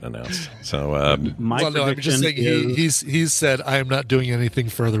 That ain't getting announced. So, I'm just saying he's said I am not doing anything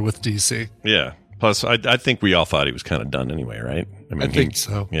further with DC. Yeah. Plus, I think we all thought he was kind of done anyway, right? I think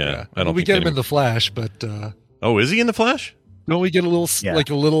so. Yeah. I don't. We get him in the Flash, but oh, is he in the Flash? Don't we get a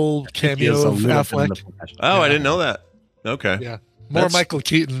little cameo of Affleck? Oh, I didn't know that. Okay. Yeah. More Michael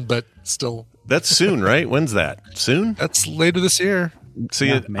Keaton, but still. That's soon, right? When's that? Soon? That's later this year. See,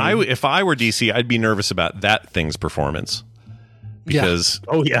 if I were DC, I'd be nervous about that thing's performance. Because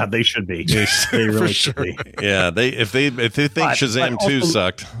they should be. They really should be. Yeah, if they think Shazam 2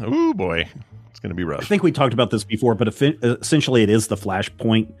 sucked, oh boy, it's going to be rough. I think we talked about this before, but essentially it is the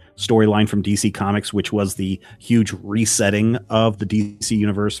Flashpoint storyline from DC Comics, which was the huge resetting of the DC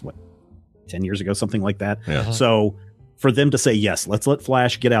universe, 10 years ago, something like that. Yeah. So for them to say, yes, let's let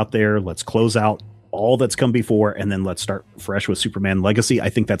Flash get out there, let's close out all that's come before, and then let's start fresh with Superman Legacy, I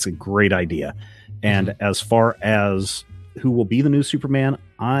think that's a great idea. And as far as who will be the new Superman,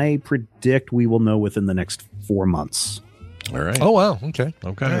 I predict we will know within the next 4 months. All right. Oh, wow. Okay.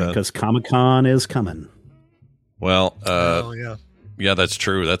 Because Comic-Con is coming. Well, yeah. Yeah, that's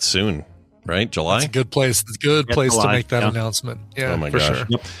true. That's soon, right? July? It's a good place. It's a good place to make that announcement. Yeah, oh my for gosh. sure.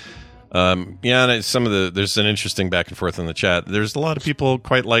 Yep. And there's an interesting back and forth in the chat. There's a lot of people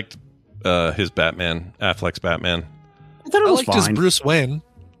quite liked his Batman, Affleck's Batman. I thought it was liked his Bruce Wayne.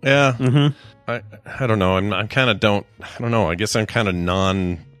 Yeah. Mm-hmm. I don't know. I don't know. I guess I'm kind of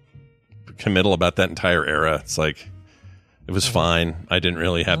non-committal about that entire era. It's like, it was fine. I didn't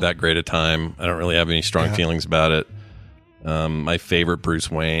really have that great a time. I don't really have any strong feelings about it. My favorite Bruce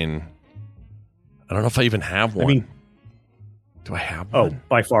Wayne, I don't know if I even have one. I mean, do I have one? Oh,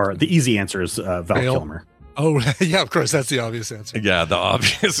 by far. The easy answer is Val Kilmer. Oh, yeah, of course. That's the obvious answer. Yeah, the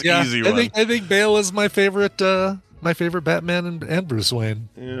obvious easy one. I think Bale is my favorite Batman and Bruce Wayne.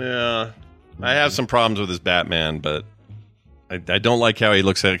 Yeah. I have some problems with his Batman, but I don't like how he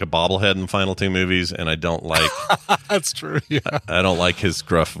looks like a bobblehead in the final two movies, and I don't like... That's true, yeah. I don't like his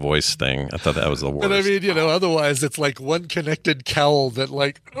gruff voice thing. I thought that was the worst. And I mean, otherwise it's like one connected cowl that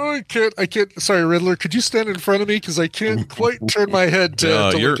I can't, sorry, Riddler, could you stand in front of me? Because I can't quite turn my head to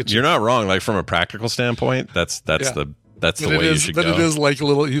look at you. You're not wrong. Like, from a practical standpoint, that's the way you should go. But it is like a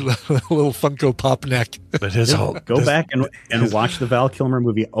little Funko Pop neck. But it's all... Go back and watch the Val Kilmer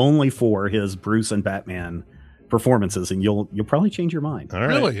movie only for his Bruce and Batman performances, and you'll probably change your mind. All right.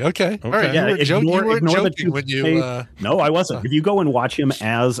 Really? Okay. All right. Yeah, you weren't joking when you... No, I wasn't. If you go and watch him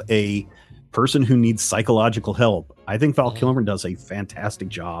as a person who needs psychological help, I think Val Kilmer does a fantastic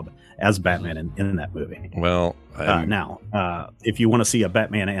job as Batman in that movie. Well, now, if you want to see a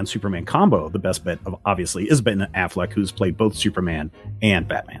Batman and Superman combo, the best bet obviously is Ben Affleck, who's played both Superman and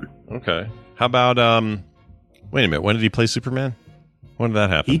Batman. Okay. How about wait a minute, when did he play Superman? When did that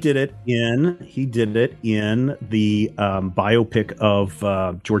happen? He did it in the biopic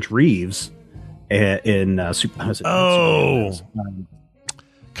of George Reeves in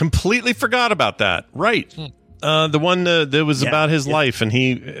completely forgot about that. Right. The one that was about his life and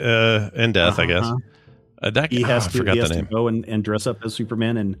and death, I guess. He has to go and dress up as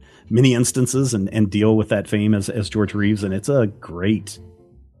Superman in many instances and deal with that fame as George Reeves, and it's a great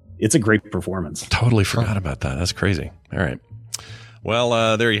performance. Totally forgot about that. That's crazy. All right.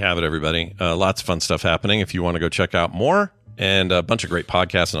 Well, there you have it, everybody. Lots of fun stuff happening. If you want to go check out more and a bunch of great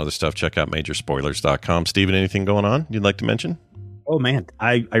podcasts and other stuff, check out majorspoilers.com. Steven, anything going on you'd like to mention? Oh, man,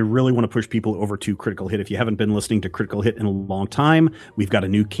 I really want to push people over to Critical Hit. If you haven't been listening to Critical Hit in a long time, we've got a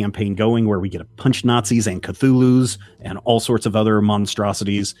new campaign going where we get to punch Nazis and Cthulhus and all sorts of other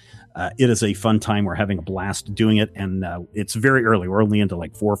monstrosities. It is a fun time. We're having a blast doing it, and it's very early. We're only into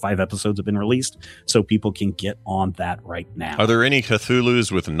like 4 or 5 episodes have been released, so people can get on that right now. Are there any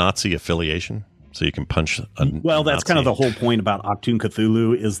Cthulhus with Nazi affiliation? So you can punch Well, that's Nazi. kind of the whole point about Achtung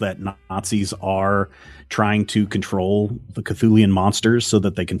Cthulhu is that Nazis are trying to control the Cthulhian monsters so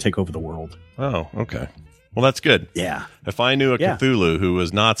that they can take over the world. Oh, okay. Well, that's good. Yeah. If I knew a Cthulhu who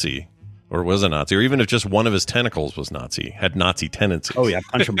was Nazi, or was a Nazi, or even if just one of his tentacles was Nazi, had Nazi tendencies. Oh, yeah,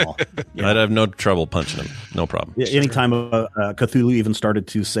 punch them all. Yeah. I'd have no trouble punching him. No problem. Yeah, anytime Cthulhu even started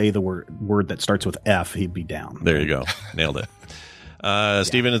to say the word that starts with F, he'd be down. There you go. Nailed it.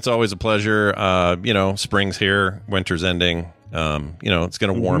 Stephen, it's always a pleasure. Spring's here, winter's ending. It's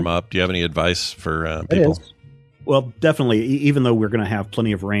going to warm up. Do you have any advice for people? Well, definitely, even though we're going to have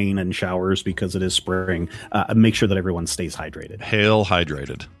plenty of rain and showers because it is spring, make sure that everyone stays hydrated. Hail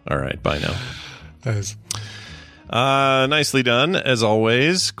hydrated. All right, bye now. Nice. Nicely done, as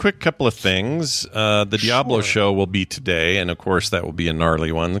always. Quick couple of things. The Diablo show will be today, and of course that will be a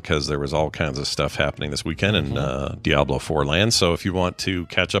gnarly one because there was all kinds of stuff happening this weekend in Diablo 4 land. So if you want to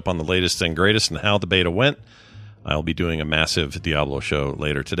catch up on the latest and greatest and how the beta went, I'll be doing a massive Diablo show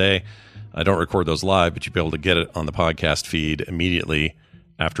later today. I don't record those live, but you'll be able to get it on the podcast feed immediately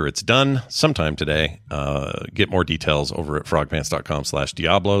after it's done sometime today. Get more details over at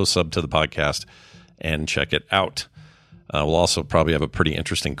frogpants.com/Diablo, sub to the podcast, and check it out. We'll also probably have a pretty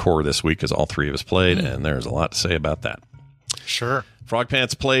interesting core this week as all three of us played, and there's a lot to say about that. Sure. Frog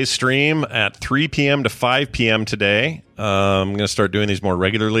Pants Plays stream at 3 p.m. to 5 p.m. today. I'm going to start doing these more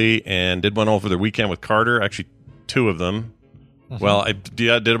regularly, and did one over the weekend with Carter, actually 2 of them. Well, I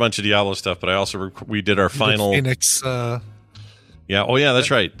did a bunch of Diablo stuff, but I also we did our final Phoenix. Yeah. Oh, yeah. That's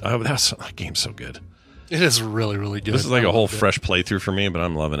right. That game's so good. It is really, really good. This is like a whole fresh playthrough for me, but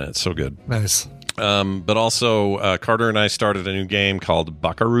I'm loving it. It's so good. Nice. But also, Carter and I started a new game called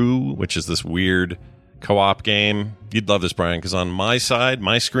Buckaroo, which is this weird co-op game. You'd love this, Brian, because on my side,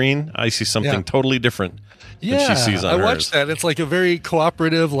 my screen, I see something totally different than she sees on hers. I watched that. It's like a very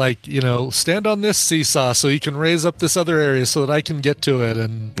cooperative, stand on this seesaw so you can raise up this other area so that I can get to it.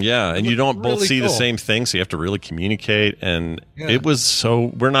 And and you don't both see the same thing, so you have to really communicate. And it was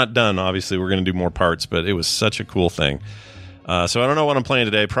we're not done, obviously. We're going to do more parts, but it was such a cool thing. So I don't know what I'm playing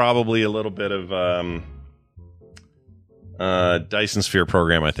today. Probably a little bit of Dyson Sphere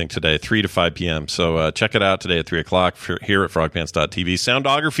program, I think, today, 3 to 5 p.m. So check it out today at 3 o'clock here at frogpants.tv.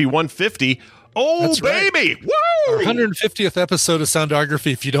 Soundography 150. Oh, that's baby! Right. Woo! Our 150th episode of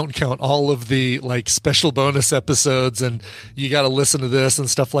Soundography, if you don't count all of the special bonus episodes, and you got to listen to this and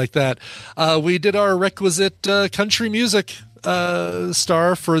stuff like that. We did our requisite country music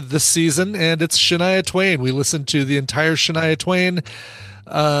star for this season, and it's Shania Twain. We listened to the entire Shania Twain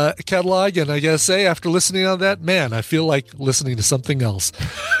catalog, and I gotta say, after listening on that, man, I feel like listening to something else.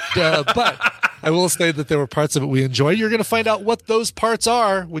 But I will say that there were parts of it we enjoyed. You're going to find out what those parts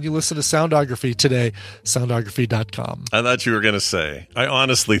are when you listen to Soundography today, soundography.com. I thought you were going to say, I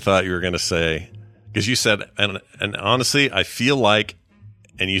honestly thought you were going to say, because you said, and honestly, I feel like,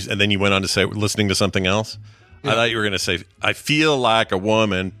 and then you went on to say, listening to something else. Yeah. I thought you were going to say, I feel like a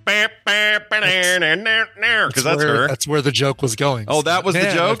woman. Because that's her. That's where the joke was going. Oh, that was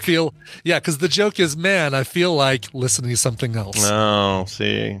the joke? Because the joke is, man, I feel like listening to something else. No,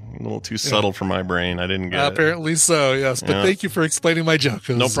 see, a little too subtle for my brain. I didn't get it. Apparently so, yes. But thank you for explaining my joke.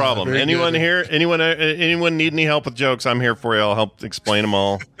 No problem. Anyone here, anyone need any help with jokes, I'm here for you. I'll help explain them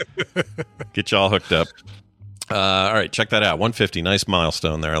all. Get you all hooked up. All right, check that out. 150, nice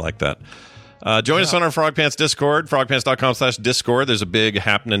milestone there. I like that. Join us on our Frog Pants Discord, frogpants.com/Discord. There's a big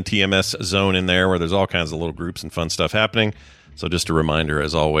happening TMS zone in there where there's all kinds of little groups and fun stuff happening. So just a reminder,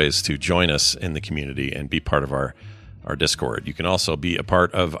 as always, to join us in the community and be part of our Discord. You can also be a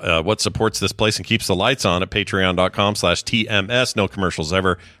part of what supports this place and keeps the lights on at patreon.com/TMS. No commercials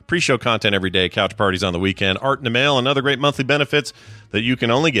ever. Pre-show content every day, couch parties on the weekend, art in the mail, and other great monthly benefits that you can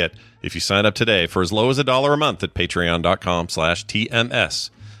only get if you sign up today for as low as $1 a month at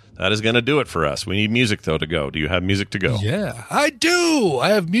patreon.com/TMS. That is going to do it for us. We need music, though, to go. Do you have music to go? Yeah, I do. I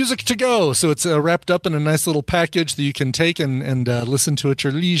have music to go. So it's wrapped up in a nice little package that you can take and listen to at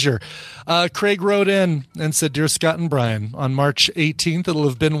your leisure. Craig wrote in and said, Dear Scott and Brian, on March 18th, it'll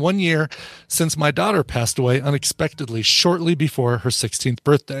have been 1 year since my daughter passed away unexpectedly shortly before her 16th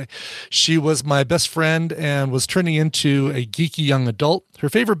birthday. She was my best friend and was turning into a geeky young adult. Her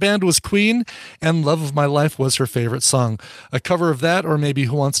favorite band was Queen, and Love of My Life was her favorite song. A cover of that, or maybe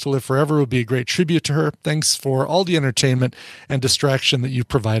Who Wants to Live Forever, would be a great tribute to her. Thanks for all the entertainment and distraction that you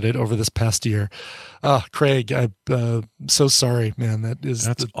provided over this past year. Craig, I'm so sorry, man.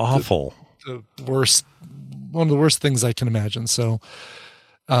 That's awful. The worst, one of the worst things I can imagine. So,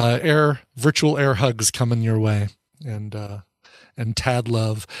 virtual air hugs coming your way, and Tad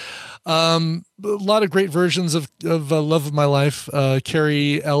love. A lot of great versions of Love of My Life.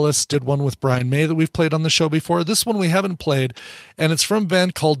 Carrie Ellis did one with Brian May that we've played on the show before. This one we haven't played, and it's from a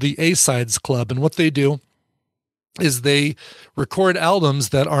band called the A-Sides Club. And what they do is they record albums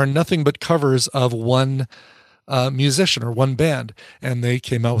that are nothing but covers of one musician or one band. And they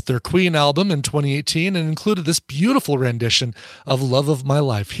came out with their Queen album in 2018 and included this beautiful rendition of Love of My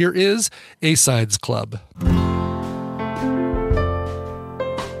Life. Here is A-Sides Club.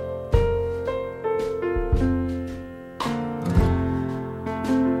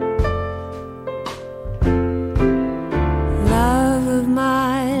 Love of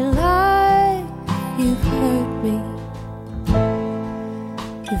my life, you've hurt me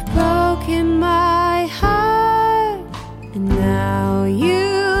You've broken my heart, and now you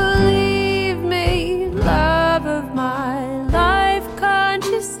leave me. Love of my life, can't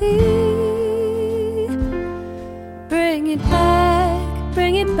you see? Bring it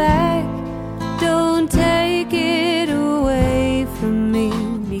back, don't take it away from me,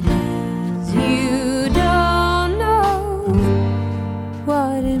 because you don't know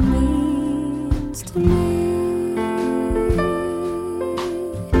what it means to me.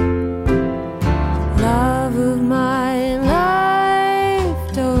 Love of my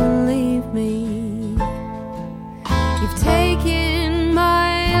life, don't leave me. You've taken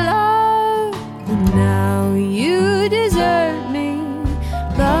my love, and now you desert me.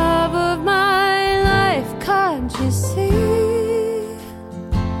 Love of my life, can't you see?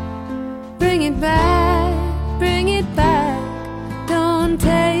 Bring it back, don't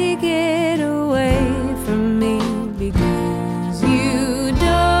take it away from me, because you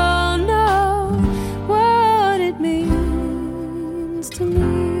don't know what it means to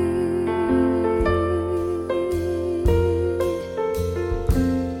me.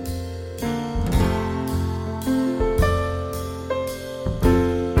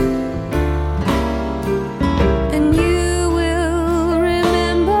 And you will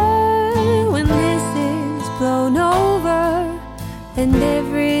remember when this is blown over and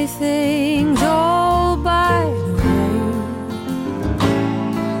everything's all by the way.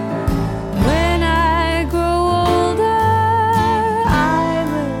 When I grow older, I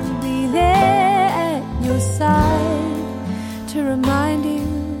will be there at your side to remind you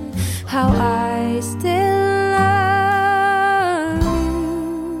how I still love you.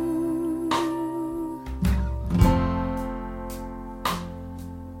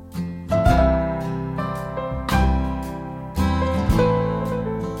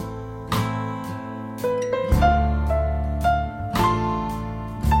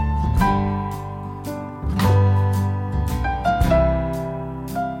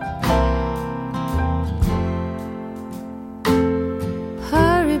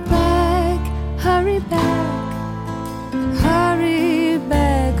 Hurry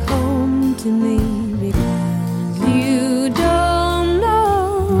back home to me, because you don't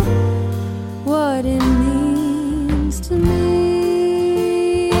know what it means to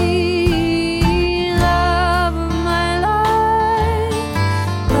me. Love of my life,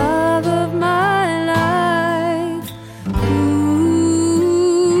 love of my life.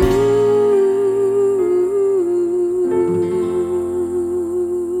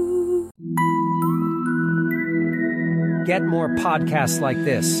 Get more podcasts like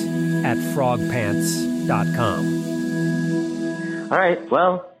this at frogpants.com. All right,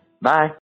 well, bye.